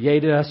has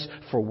created us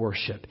for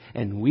worship,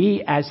 and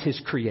we as His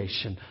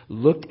creation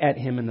looked at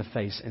Him in the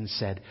face and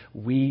said,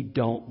 we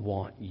don't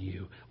want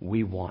you,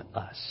 we want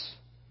us.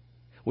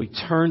 We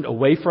turned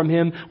away from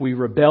Him. We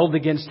rebelled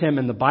against Him.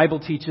 And the Bible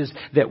teaches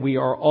that we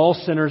are all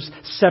sinners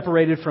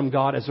separated from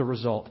God as a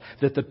result.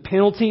 That the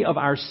penalty of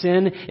our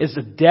sin is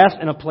a death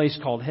in a place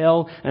called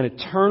hell, an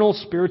eternal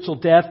spiritual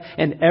death.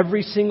 And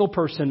every single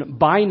person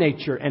by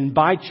nature and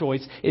by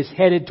choice is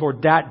headed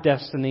toward that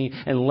destiny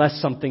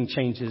unless something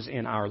changes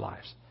in our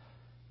lives.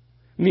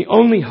 And the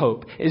only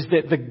hope is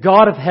that the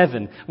God of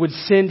heaven would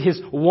send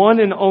His one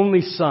and only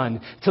Son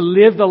to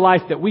live the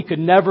life that we could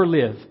never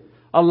live.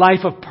 A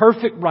life of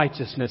perfect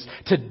righteousness,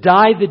 to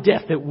die the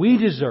death that we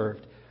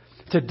deserved,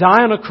 to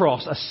die on a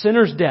cross, a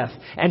sinner's death,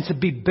 and to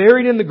be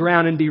buried in the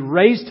ground and be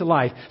raised to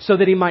life so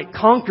that He might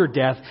conquer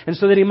death and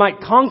so that He might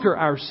conquer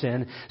our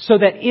sin, so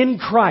that in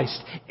Christ,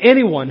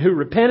 anyone who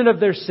repented of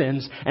their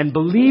sins and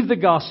believed the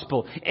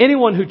gospel,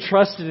 anyone who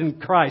trusted in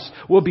Christ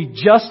will be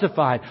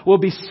justified, will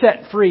be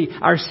set free,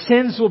 our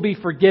sins will be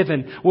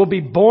forgiven, will be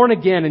born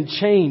again and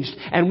changed,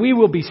 and we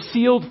will be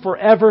sealed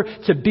forever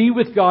to be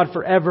with God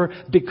forever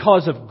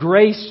because of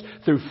grace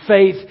through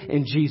faith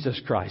in Jesus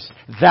Christ.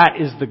 That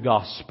is the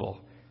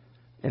gospel.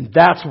 And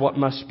that's what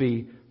must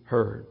be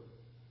heard.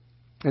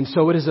 And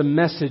so it is a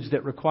message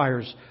that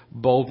requires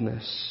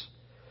boldness.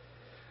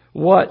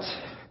 What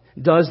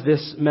does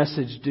this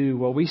message do?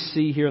 Well, we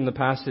see here in the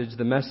passage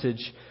the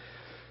message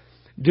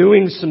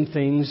doing some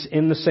things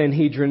in the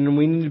Sanhedrin, and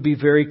we need to be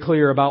very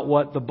clear about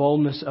what the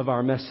boldness of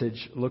our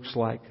message looks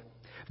like.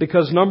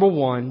 Because number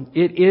one,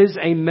 it is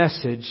a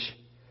message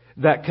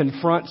that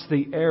confronts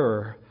the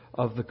error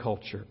of the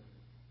culture.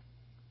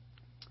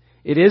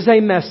 It is a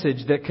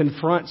message that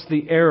confronts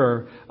the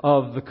error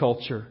of the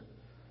culture.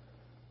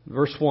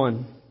 Verse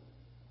 1.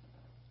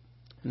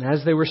 And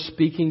as they were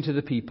speaking to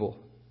the people,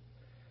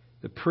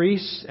 the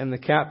priests and the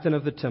captain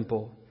of the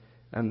temple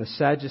and the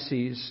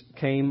Sadducees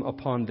came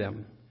upon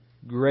them,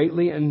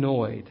 greatly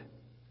annoyed.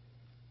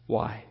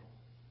 Why?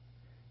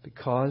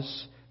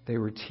 Because they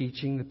were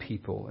teaching the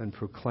people and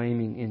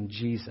proclaiming in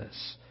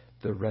Jesus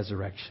the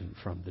resurrection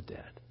from the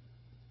dead.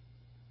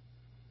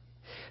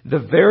 The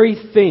very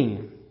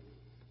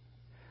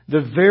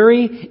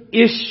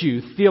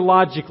issue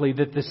theologically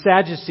that the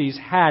Sadducees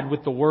had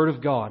with the Word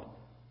of God,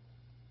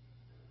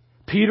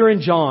 Peter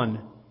and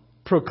John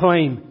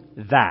proclaim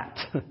that.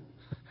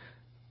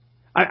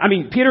 I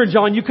mean, Peter and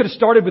John, you could have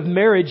started with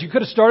marriage, you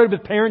could have started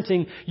with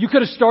parenting, you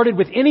could have started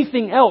with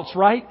anything else,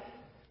 right?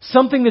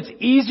 Something that's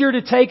easier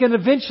to take and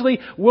eventually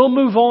we'll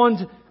move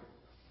on.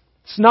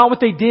 It's not what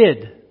they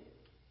did.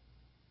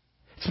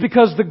 It's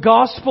because the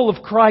gospel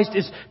of Christ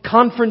is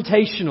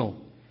confrontational.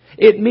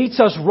 It meets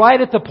us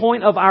right at the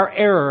point of our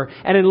error,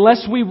 and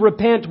unless we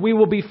repent, we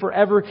will be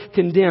forever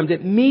condemned.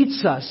 It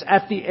meets us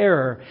at the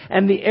error,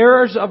 and the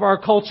errors of our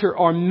culture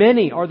are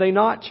many, are they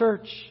not,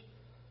 church?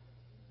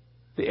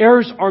 The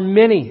errors are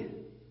many.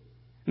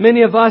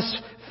 Many of us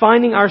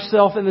finding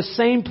ourselves in the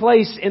same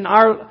place in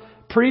our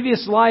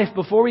previous life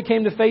before we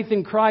came to faith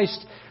in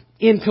Christ,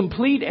 in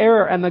complete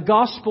error, and the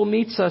gospel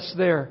meets us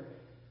there.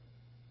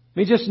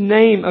 Let me just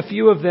name a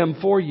few of them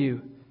for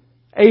you.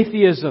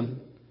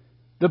 Atheism.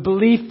 The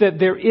belief that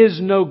there is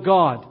no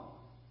God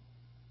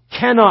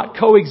cannot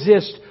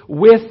coexist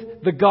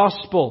with the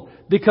gospel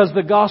because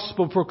the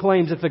gospel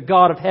proclaims that the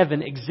God of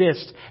heaven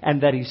exists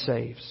and that He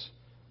saves.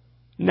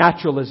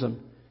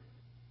 Naturalism.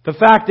 The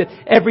fact that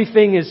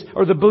everything is,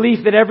 or the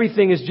belief that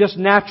everything is just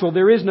natural,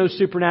 there is no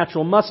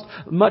supernatural.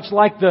 Much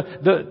like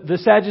the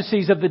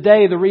Sadducees of the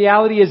day, the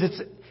reality is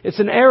it's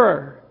an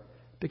error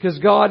because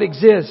God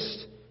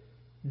exists.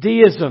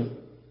 Deism.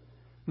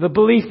 The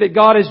belief that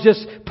God has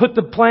just put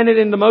the planet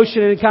into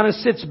motion and kind of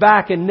sits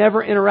back and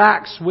never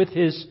interacts with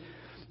His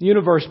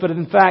universe. But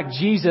in fact,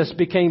 Jesus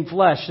became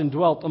flesh and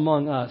dwelt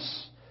among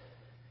us.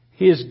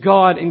 He is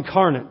God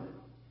incarnate.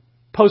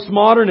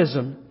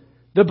 Postmodernism.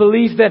 The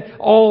belief that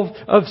all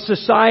of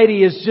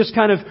society is just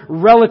kind of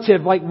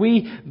relative, like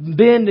we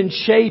bend and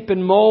shape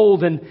and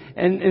mold,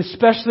 and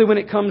especially when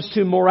it comes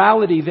to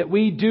morality, that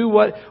we do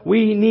what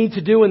we need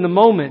to do in the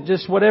moment,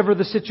 just whatever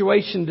the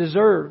situation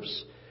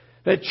deserves.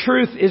 That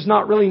truth is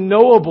not really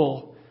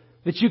knowable.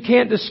 That you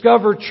can't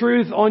discover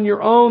truth on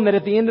your own. That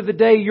at the end of the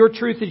day, your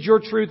truth is your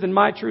truth and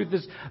my truth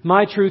is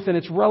my truth, and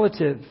it's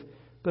relative.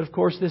 But of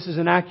course, this is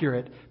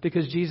inaccurate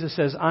because Jesus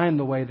says, I am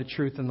the way, the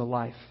truth, and the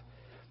life.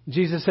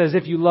 Jesus says,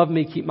 if you love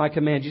me, keep my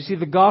commands. You see,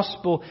 the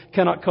gospel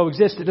cannot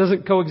coexist. It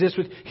doesn't coexist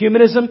with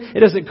humanism. It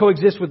doesn't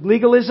coexist with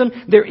legalism.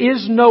 There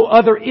is no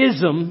other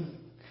ism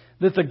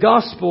that the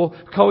gospel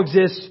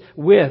coexists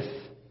with.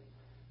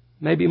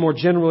 Maybe more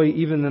generally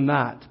even than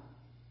that.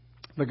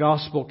 The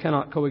gospel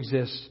cannot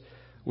coexist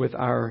with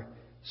our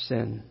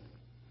sin.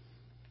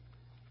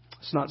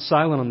 It's not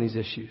silent on these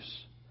issues.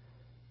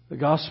 The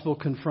gospel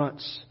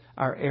confronts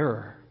our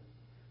error.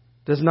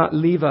 Does not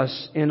leave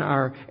us in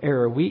our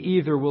error. We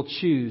either will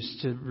choose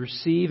to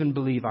receive and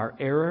believe our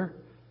error,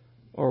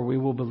 or we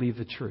will believe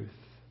the truth.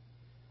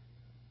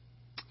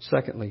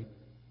 Secondly,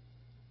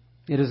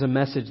 it is a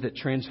message that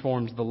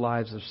transforms the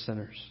lives of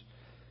sinners.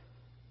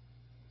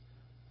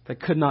 They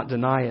could not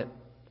deny it.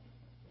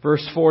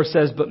 Verse 4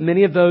 says, but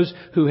many of those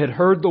who had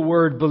heard the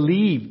word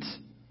believed,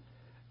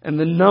 and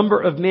the number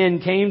of men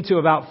came to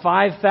about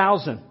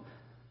 5,000.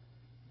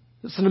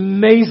 It's an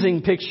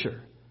amazing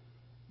picture.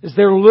 As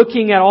they're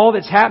looking at all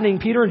that's happening,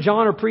 Peter and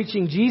John are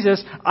preaching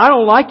Jesus. I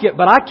don't like it,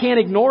 but I can't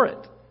ignore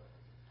it.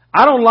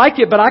 I don't like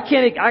it, but I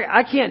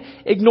can't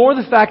ignore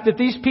the fact that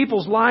these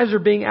people's lives are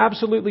being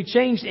absolutely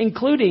changed,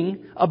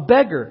 including a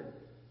beggar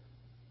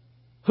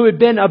who had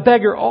been a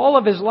beggar all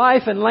of his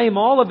life and lame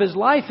all of his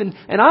life. And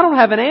I don't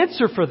have an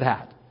answer for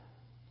that.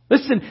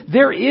 Listen,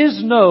 there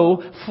is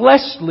no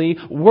fleshly,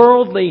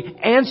 worldly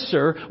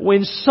answer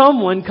when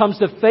someone comes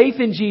to faith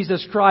in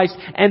Jesus Christ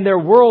and their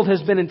world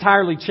has been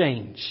entirely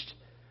changed.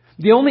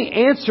 The only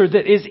answer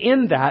that is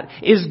in that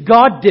is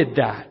God did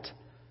that.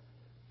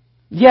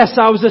 Yes,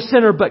 I was a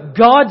sinner, but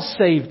God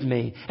saved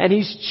me and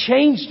He's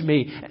changed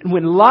me. And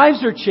when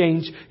lives are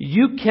changed,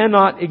 you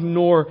cannot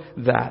ignore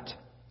that.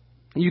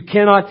 You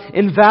cannot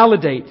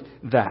invalidate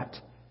that.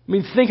 I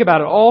mean, think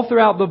about it. All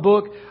throughout the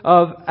book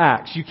of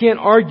Acts, you can't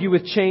argue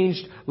with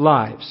changed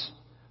lives.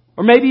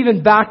 Or maybe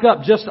even back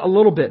up just a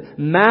little bit.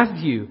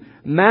 Matthew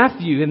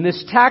and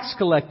this tax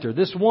collector,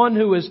 this one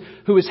who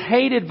is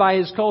hated by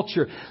his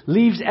culture,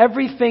 leaves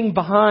everything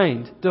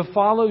behind to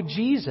follow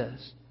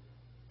Jesus.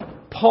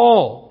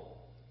 Paul,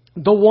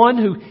 the one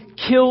who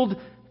killed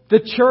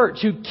the church,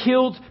 who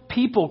killed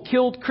people,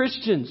 killed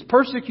Christians,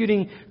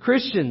 persecuting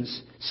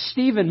Christians.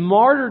 Stephen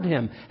martyred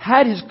him,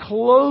 had his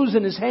clothes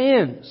in his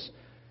hands.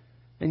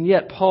 And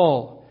yet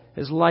Paul,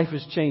 his life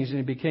has changed and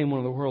he became one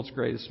of the world's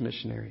greatest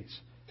missionaries.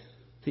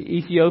 The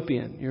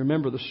Ethiopian, you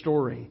remember the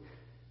story.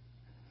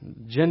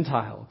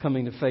 Gentile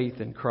coming to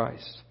faith in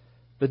Christ.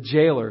 The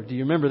jailer, do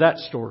you remember that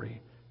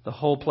story? The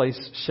whole place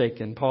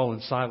shaken. Paul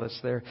and Silas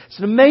there. It's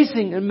an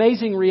amazing,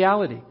 amazing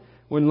reality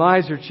when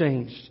lives are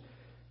changed.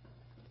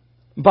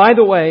 By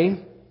the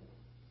way,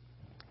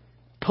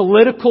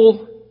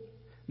 political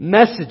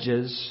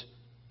messages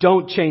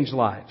don't change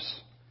lives.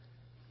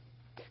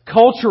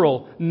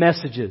 Cultural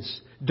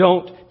messages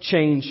don't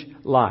change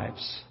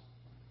lives.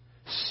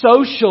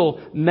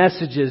 Social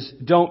messages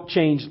don't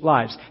change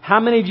lives. How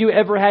many of you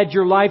ever had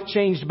your life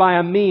changed by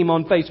a meme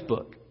on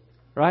Facebook?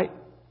 Right?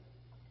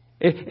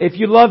 If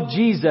you love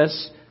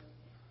Jesus,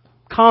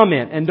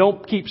 comment and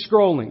don't keep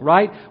scrolling,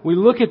 right? We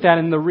look at that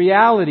in the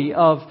reality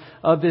of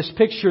this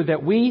picture that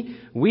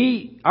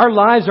our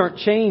lives aren't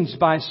changed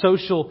by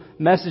social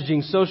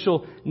messaging,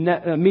 social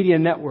media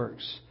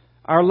networks.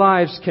 Our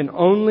lives can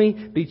only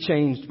be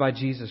changed by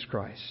Jesus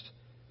Christ.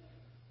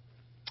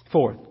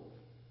 Fourth,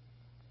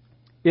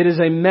 it is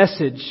a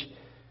message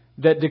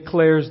that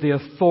declares the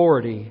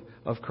authority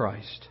of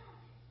Christ.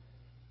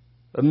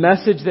 A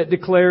message that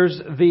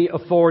declares the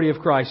authority of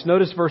Christ.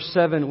 Notice verse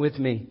 7 with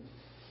me.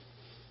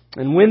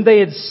 And when they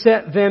had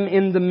set them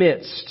in the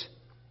midst,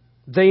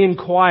 they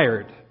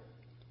inquired,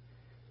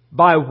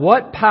 by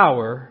what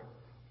power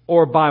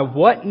or by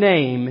what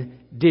name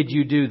did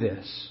you do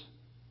this?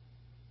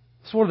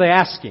 So what are they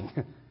asking?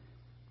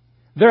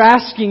 They're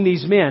asking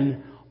these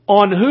men,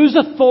 on whose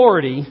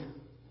authority,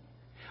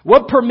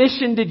 what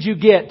permission did you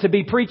get to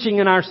be preaching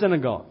in our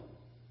synagogue?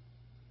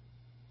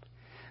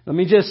 Let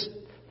me just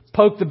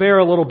poke the bear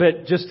a little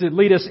bit just to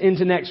lead us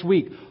into next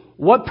week.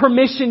 What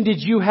permission did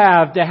you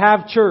have to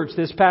have church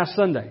this past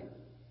Sunday?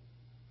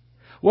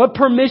 What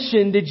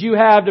permission did you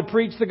have to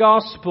preach the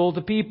gospel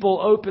to people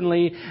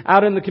openly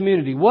out in the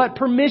community? What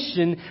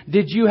permission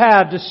did you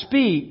have to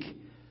speak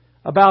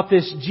about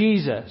this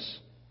Jesus?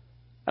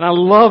 And I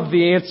love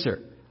the answer.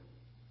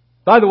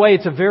 By the way,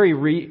 it's a very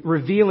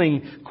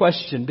revealing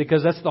question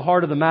because that's the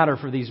heart of the matter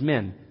for these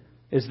men,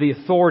 is the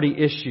authority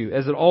issue,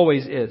 as it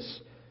always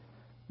is.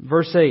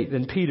 Verse 8,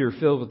 then Peter,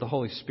 filled with the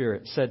Holy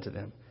Spirit, said to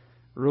them,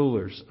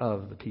 rulers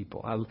of the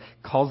people. I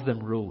calls them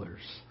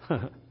rulers.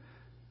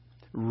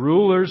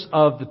 Rulers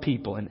of the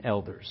people and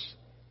elders.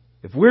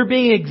 If we're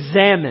being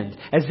examined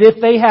as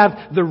if they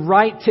have the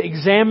right to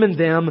examine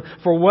them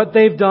for what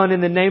they've done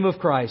in the name of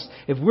Christ,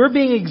 if we're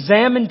being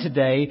examined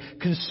today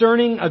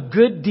concerning a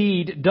good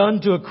deed done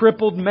to a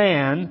crippled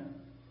man,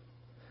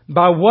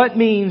 by what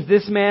means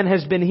this man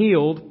has been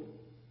healed,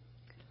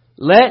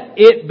 let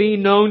it be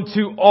known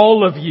to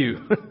all of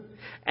you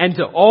and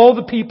to all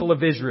the people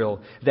of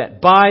Israel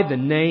that by the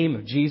name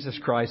of Jesus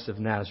Christ of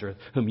Nazareth,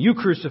 whom you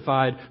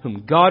crucified,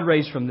 whom God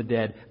raised from the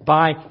dead,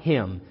 by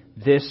Him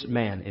this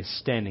man is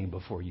standing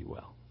before you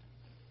well.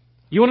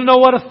 You want to know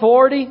what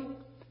authority?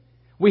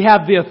 We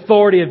have the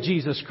authority of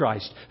Jesus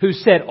Christ, who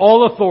said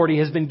all authority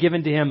has been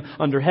given to Him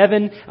under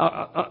heaven,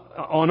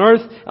 on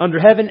earth, under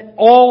heaven,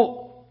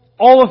 all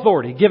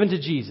authority given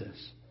to Jesus.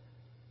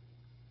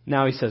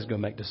 Now He says, go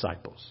make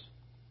disciples.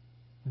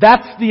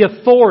 That's the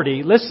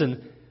authority.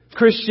 Listen,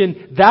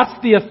 Christian,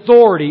 that's the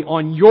authority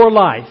on your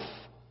life,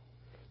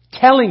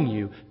 telling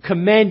you,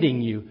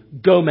 commanding you,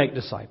 go make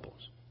disciples.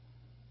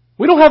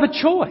 We don't have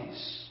a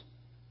choice.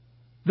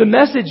 The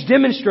message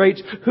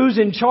demonstrates who's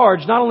in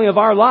charge, not only of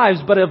our lives,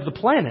 but of the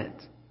planet.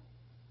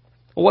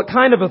 Well, what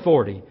kind of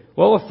authority?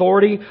 Well,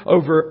 authority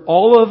over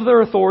all of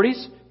their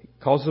authorities. He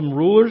calls them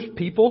rulers,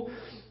 people,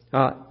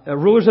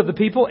 rulers of the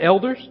people,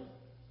 elders.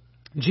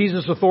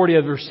 Jesus' authority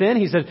over sin.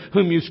 He said,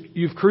 whom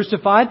you've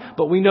crucified.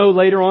 But we know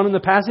later on in the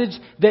passage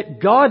that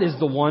God is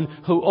the one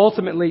who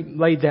ultimately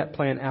laid that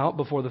plan out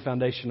before the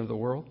foundation of the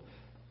world.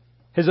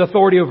 His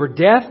authority over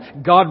death,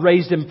 God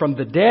raised Him from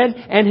the dead,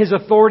 and His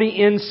authority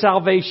in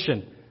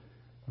salvation.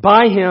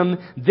 By Him,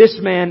 this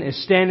man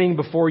is standing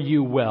before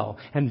you well.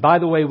 And by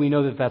the way, we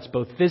know that that's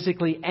both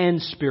physically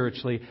and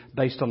spiritually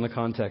based on the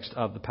context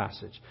of the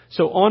passage.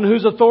 So on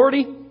whose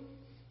authority?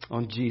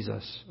 On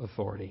Jesus'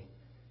 authority.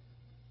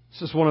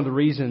 This is one of the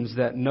reasons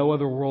that no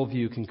other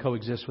worldview can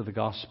coexist with the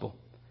gospel.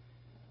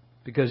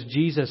 Because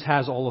Jesus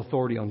has all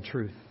authority on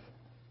truth.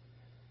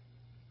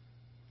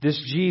 This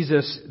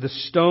Jesus, the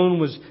stone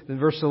was, in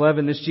verse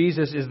 11, this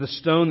Jesus is the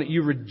stone that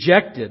you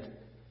rejected.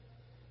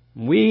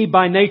 We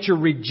by nature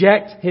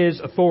reject His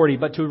authority,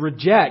 but to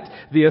reject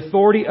the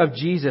authority of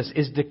Jesus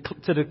is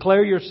to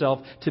declare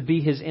yourself to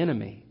be His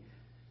enemy.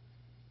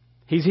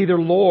 He's either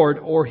Lord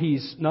or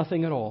He's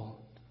nothing at all.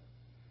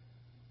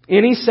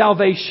 Any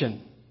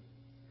salvation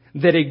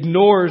that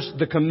ignores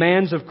the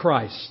commands of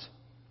Christ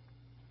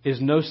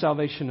is no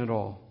salvation at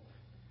all,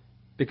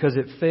 because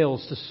it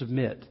fails to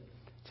submit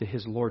to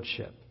His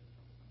lordship.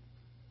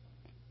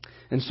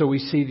 And so we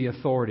see the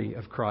authority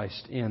of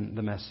Christ in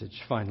the message,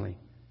 finally.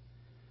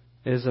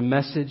 It is a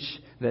message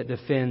that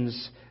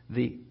defends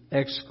the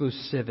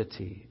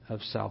exclusivity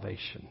of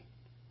salvation.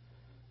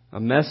 A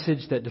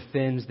message that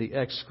defends the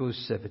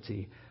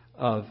exclusivity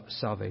of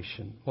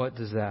salvation. What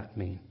does that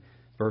mean?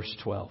 Verse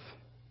 12.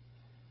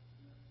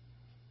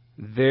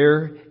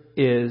 There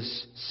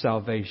is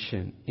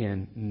salvation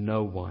in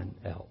no one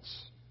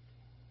else.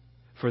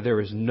 For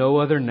there is no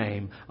other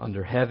name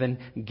under heaven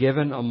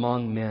given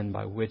among men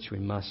by which we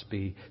must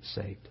be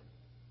saved.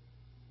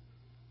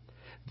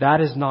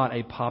 That is not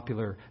a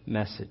popular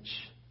message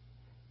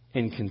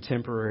in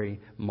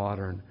contemporary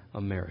modern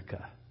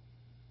America.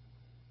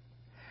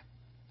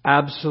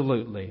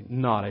 Absolutely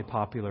not a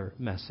popular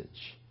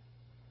message.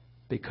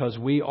 Because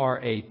we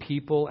are a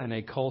people and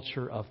a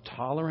culture of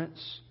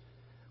tolerance.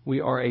 We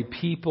are a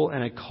people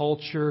and a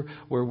culture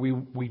where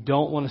we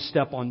don't want to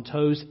step on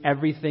toes.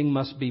 Everything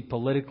must be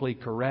politically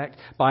correct.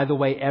 By the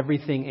way,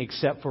 everything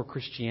except for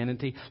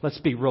Christianity. Let's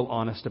be real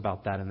honest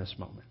about that in this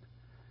moment.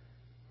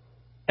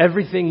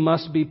 Everything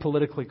must be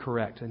politically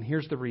correct. And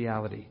here's the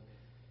reality.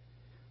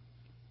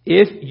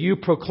 If you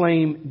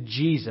proclaim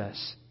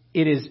Jesus,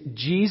 it is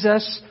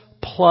Jesus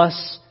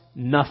plus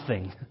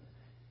nothing.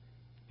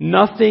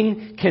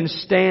 Nothing can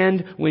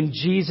stand when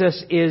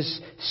Jesus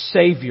is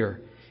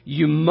Savior.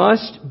 You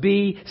must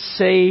be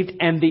saved,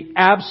 and the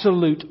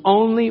absolute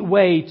only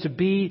way to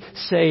be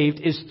saved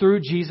is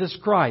through Jesus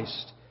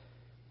Christ.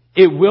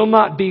 It will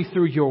not be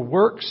through your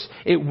works.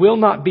 It will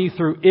not be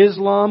through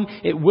Islam.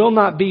 It will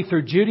not be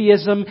through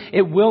Judaism.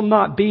 It will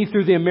not be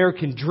through the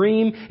American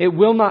dream. It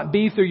will not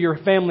be through your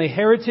family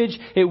heritage.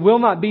 It will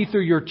not be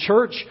through your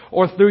church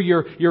or through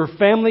your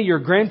family, your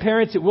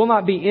grandparents. It will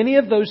not be any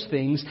of those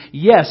things.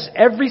 Yes,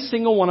 every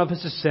single one of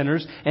us is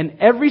sinners, and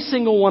every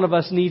single one of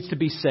us needs to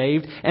be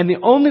saved. And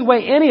the only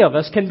way any of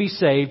us can be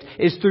saved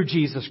is through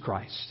Jesus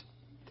Christ.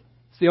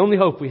 It's the only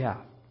hope we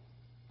have.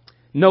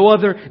 No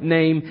other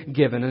name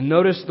given. And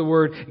notice the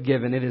word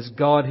given. It is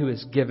God who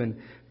has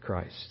given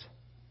Christ.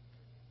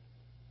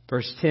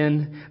 Verse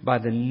 10, by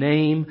the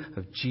name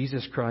of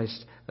Jesus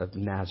Christ of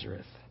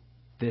Nazareth.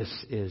 This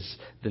is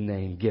the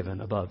name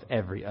given above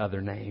every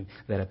other name,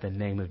 that at the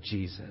name of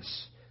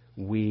Jesus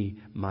we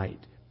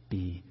might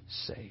be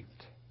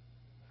saved.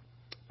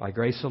 By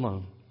grace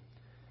alone,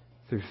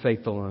 through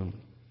faith alone,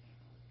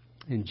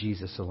 in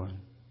Jesus alone.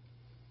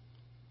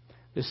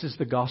 This is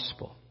the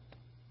gospel.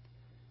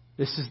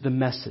 This is the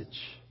message.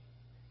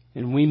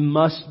 And we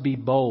must be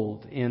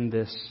bold in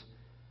this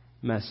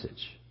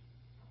message.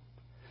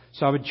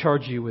 So I would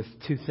charge you with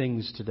two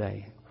things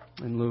today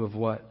in lieu of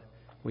what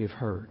we have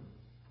heard.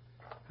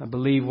 I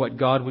believe what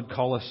God would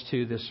call us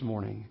to this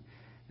morning,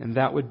 and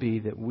that would be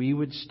that we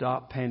would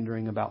stop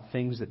pandering about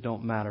things that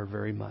don't matter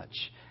very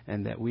much,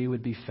 and that we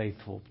would be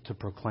faithful to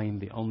proclaim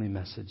the only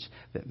message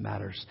that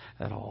matters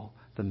at all.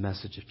 The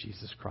message of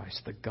Jesus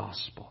Christ, the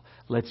gospel.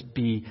 Let's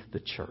be the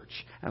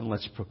church and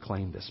let's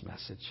proclaim this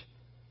message.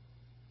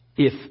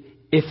 If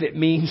if it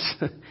means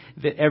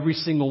that every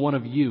single one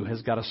of you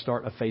has got to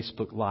start a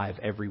Facebook Live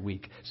every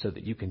week so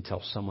that you can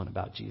tell someone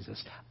about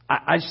Jesus.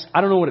 I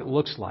don't know what it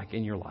looks like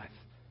in your life.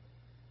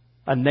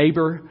 A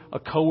neighbor, a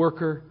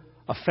coworker,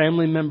 a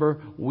family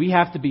member, we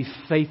have to be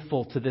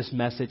faithful to this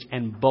message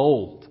and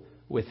bold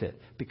with it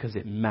because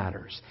it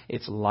matters.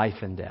 It's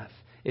life and death.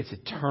 It's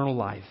eternal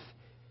life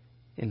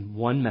in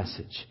one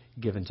message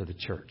given to the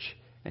church.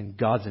 And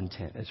God's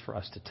intent is for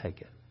us to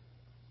take it.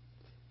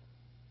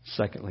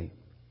 Secondly,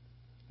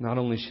 not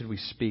only should we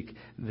speak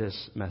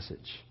this message.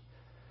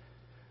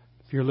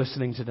 If you're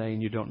listening today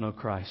and you don't know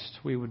Christ,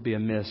 we would be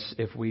amiss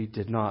if we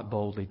did not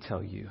boldly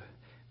tell you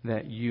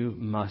that you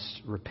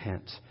must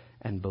repent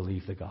and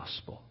believe the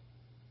gospel.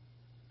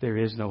 There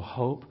is no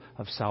hope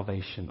of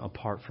salvation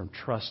apart from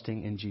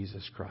trusting in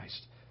Jesus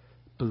Christ.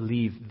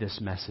 Believe this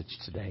message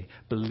today.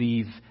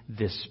 Believe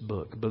this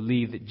book.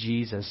 Believe that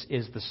Jesus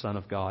is the Son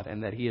of God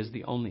and that He is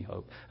the only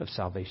hope of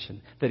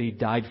salvation. That He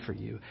died for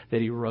you. That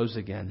He rose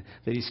again.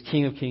 That He's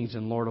King of Kings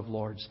and Lord of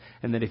Lords.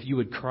 And that if you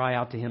would cry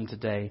out to Him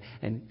today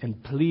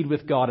and plead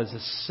with God as a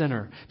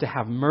sinner to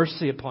have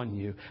mercy upon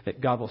you,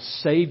 that God will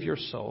save your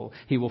soul,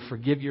 He will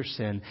forgive your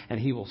sin, and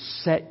He will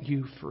set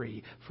you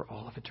free for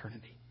all of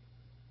eternity.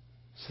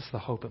 This is the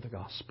hope of the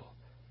gospel.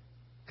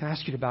 Can I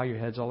ask you to bow your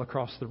heads all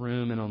across the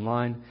room and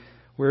online?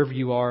 Wherever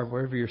you are,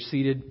 wherever you're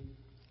seated,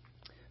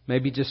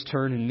 maybe just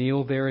turn and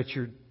kneel there at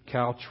your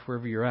couch,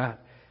 wherever you're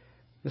at.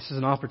 This is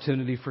an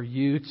opportunity for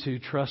you to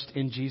trust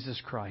in Jesus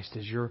Christ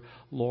as your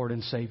Lord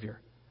and Savior,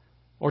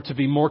 or to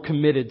be more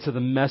committed to the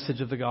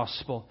message of the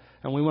gospel.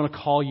 And we want to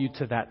call you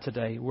to that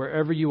today,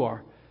 wherever you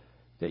are,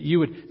 that you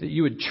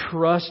would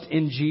trust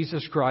in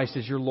Jesus Christ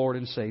as your Lord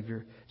and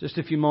Savior. Just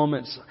a few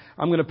moments,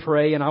 I'm going to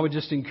pray, and I would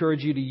just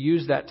encourage you to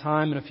use that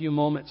time in a few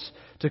moments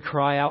to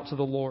cry out to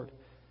the Lord.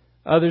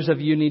 Others of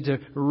you need to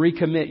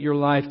recommit your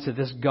life to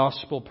this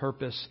gospel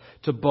purpose,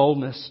 to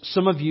boldness.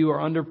 Some of you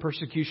are under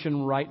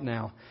persecution right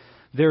now.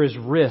 There is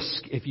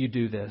risk if you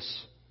do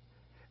this.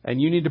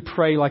 And you need to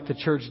pray like the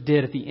church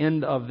did at the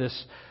end of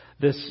this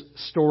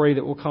story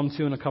that we'll come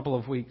to in a couple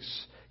of weeks.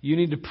 You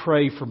need to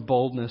pray for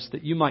boldness,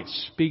 that you might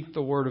speak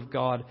the Word of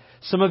God.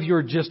 Some of you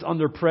are just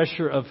under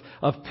pressure of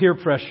peer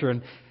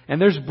pressure. And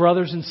there's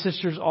brothers and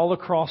sisters all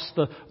across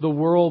the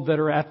world that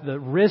are at the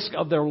risk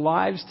of their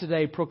lives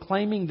today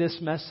proclaiming this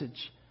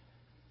message.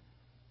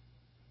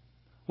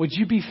 Would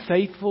you be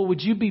faithful?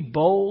 Would you be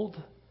bold?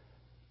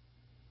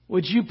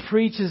 Would you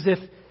preach as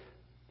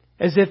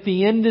if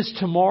the end is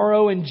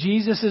tomorrow and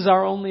Jesus is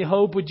our only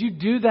hope? Would you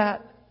do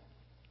that?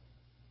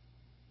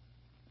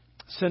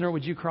 Sinner,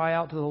 would you cry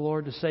out to the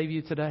Lord to save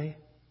you today?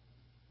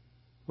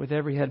 With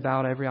every head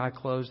bowed, every eye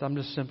closed, I'm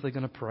just simply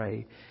going to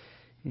pray.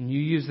 And you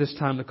use this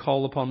time to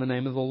call upon the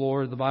name of the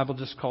Lord. The Bible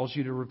just calls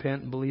you to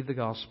repent and believe the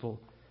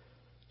gospel.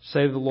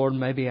 Say to the Lord,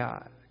 maybe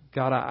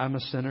God, I'm a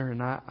sinner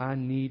and I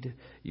need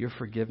your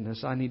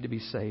forgiveness. I need to be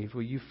saved.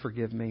 Will you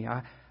forgive me?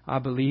 I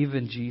believe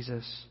in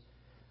Jesus.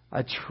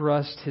 I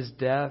trust His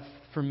death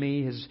for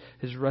me,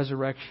 His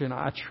resurrection.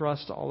 I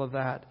trust all of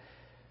that.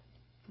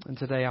 And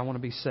today I want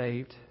to be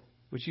saved.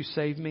 Would you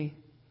save me?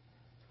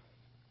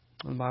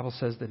 And the Bible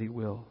says that He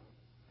will.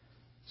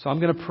 So I'm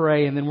going to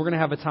pray, and then we're going to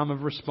have a time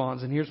of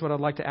response. And here's what I'd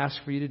like to ask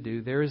for you to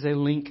do. There is a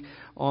link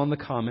on the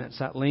comments.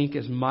 That link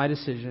is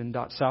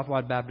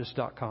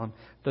mydecision.southwidebaptist.com.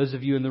 Those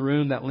of you in the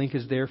room, that link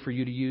is there for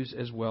you to use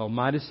as well.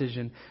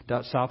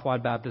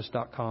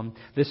 mydecision.southwidebaptist.com.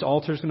 This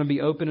altar is going to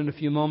be open in a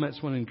few moments.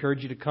 I want to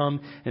encourage you to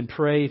come and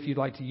pray if you'd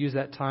like to use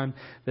that time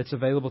that's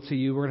available to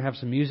you. We're going to have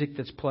some music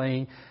that's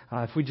playing.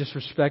 If we just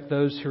respect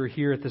those who are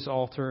here at this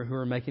altar, who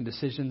are making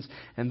decisions,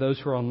 and those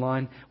who are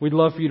online, we'd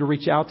love for you to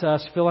reach out to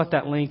us, fill out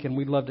that link, and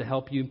we'd love to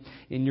help you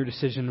in your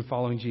decision in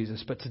following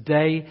Jesus. But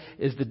today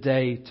is the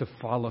day to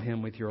follow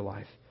Him with your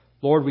life.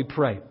 Lord, we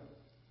pray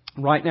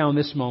right now in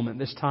this moment,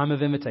 this time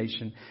of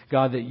invitation,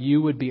 God, that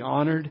you would be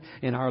honored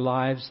in our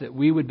lives, that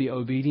we would be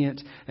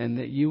obedient, and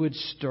that you would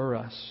stir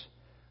us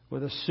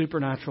with a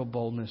supernatural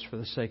boldness for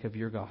the sake of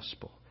your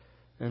gospel.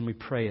 And we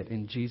pray it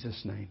in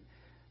Jesus' name.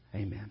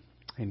 Amen.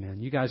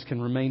 Amen. You guys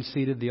can remain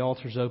seated. The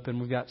altar's open.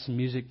 We've got some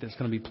music that's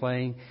going to be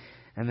playing.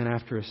 And then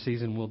after a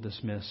season, we'll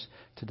dismiss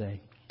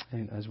today,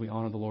 and as we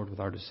honor the Lord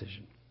with our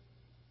decision.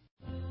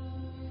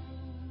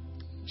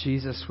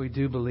 Jesus, we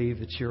do believe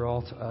that you're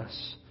all to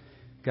us.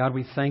 God,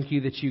 we thank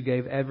you that you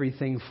gave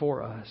everything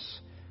for us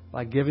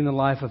by giving the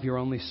life of your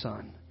only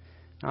Son.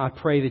 I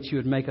pray that you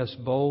would make us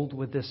bold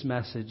with this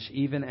message,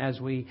 even as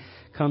we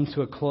come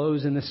to a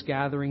close in this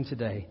gathering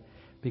today,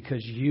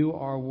 because you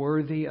are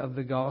worthy of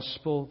the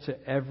gospel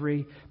to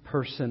every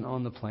person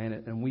on the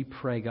planet. And we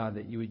pray, God,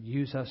 that you would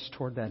use us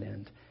toward that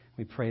end.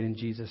 We pray it in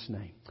Jesus'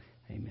 name.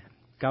 Amen.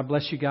 God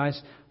bless you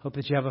guys. Hope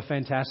that you have a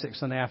fantastic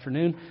Sunday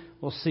afternoon.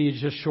 We'll see you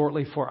just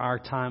shortly for our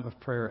time of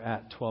prayer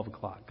at 12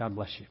 o'clock. God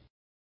bless you.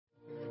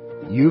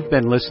 You've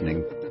been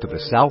listening to the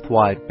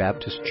Southwide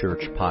Baptist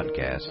Church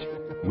podcast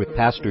with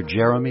Pastor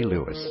Jeremy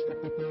Lewis.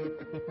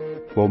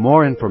 For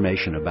more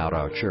information about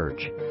our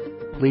church,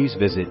 please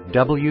visit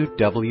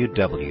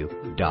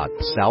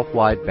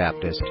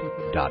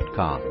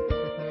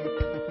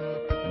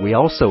www.southwidebaptist.com. We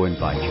also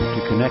invite you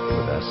to connect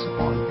with us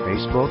on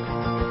Facebook,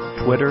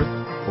 Twitter,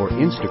 or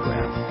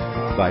Instagram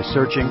by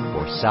searching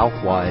for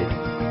Southwide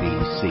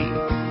BC.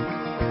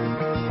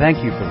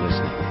 Thank you for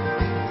listening,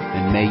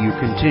 and may you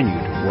continue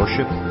to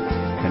worship,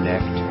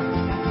 connect,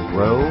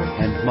 grow,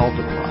 and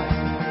multiply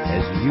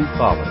as you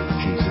follow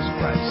Jesus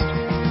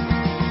Christ.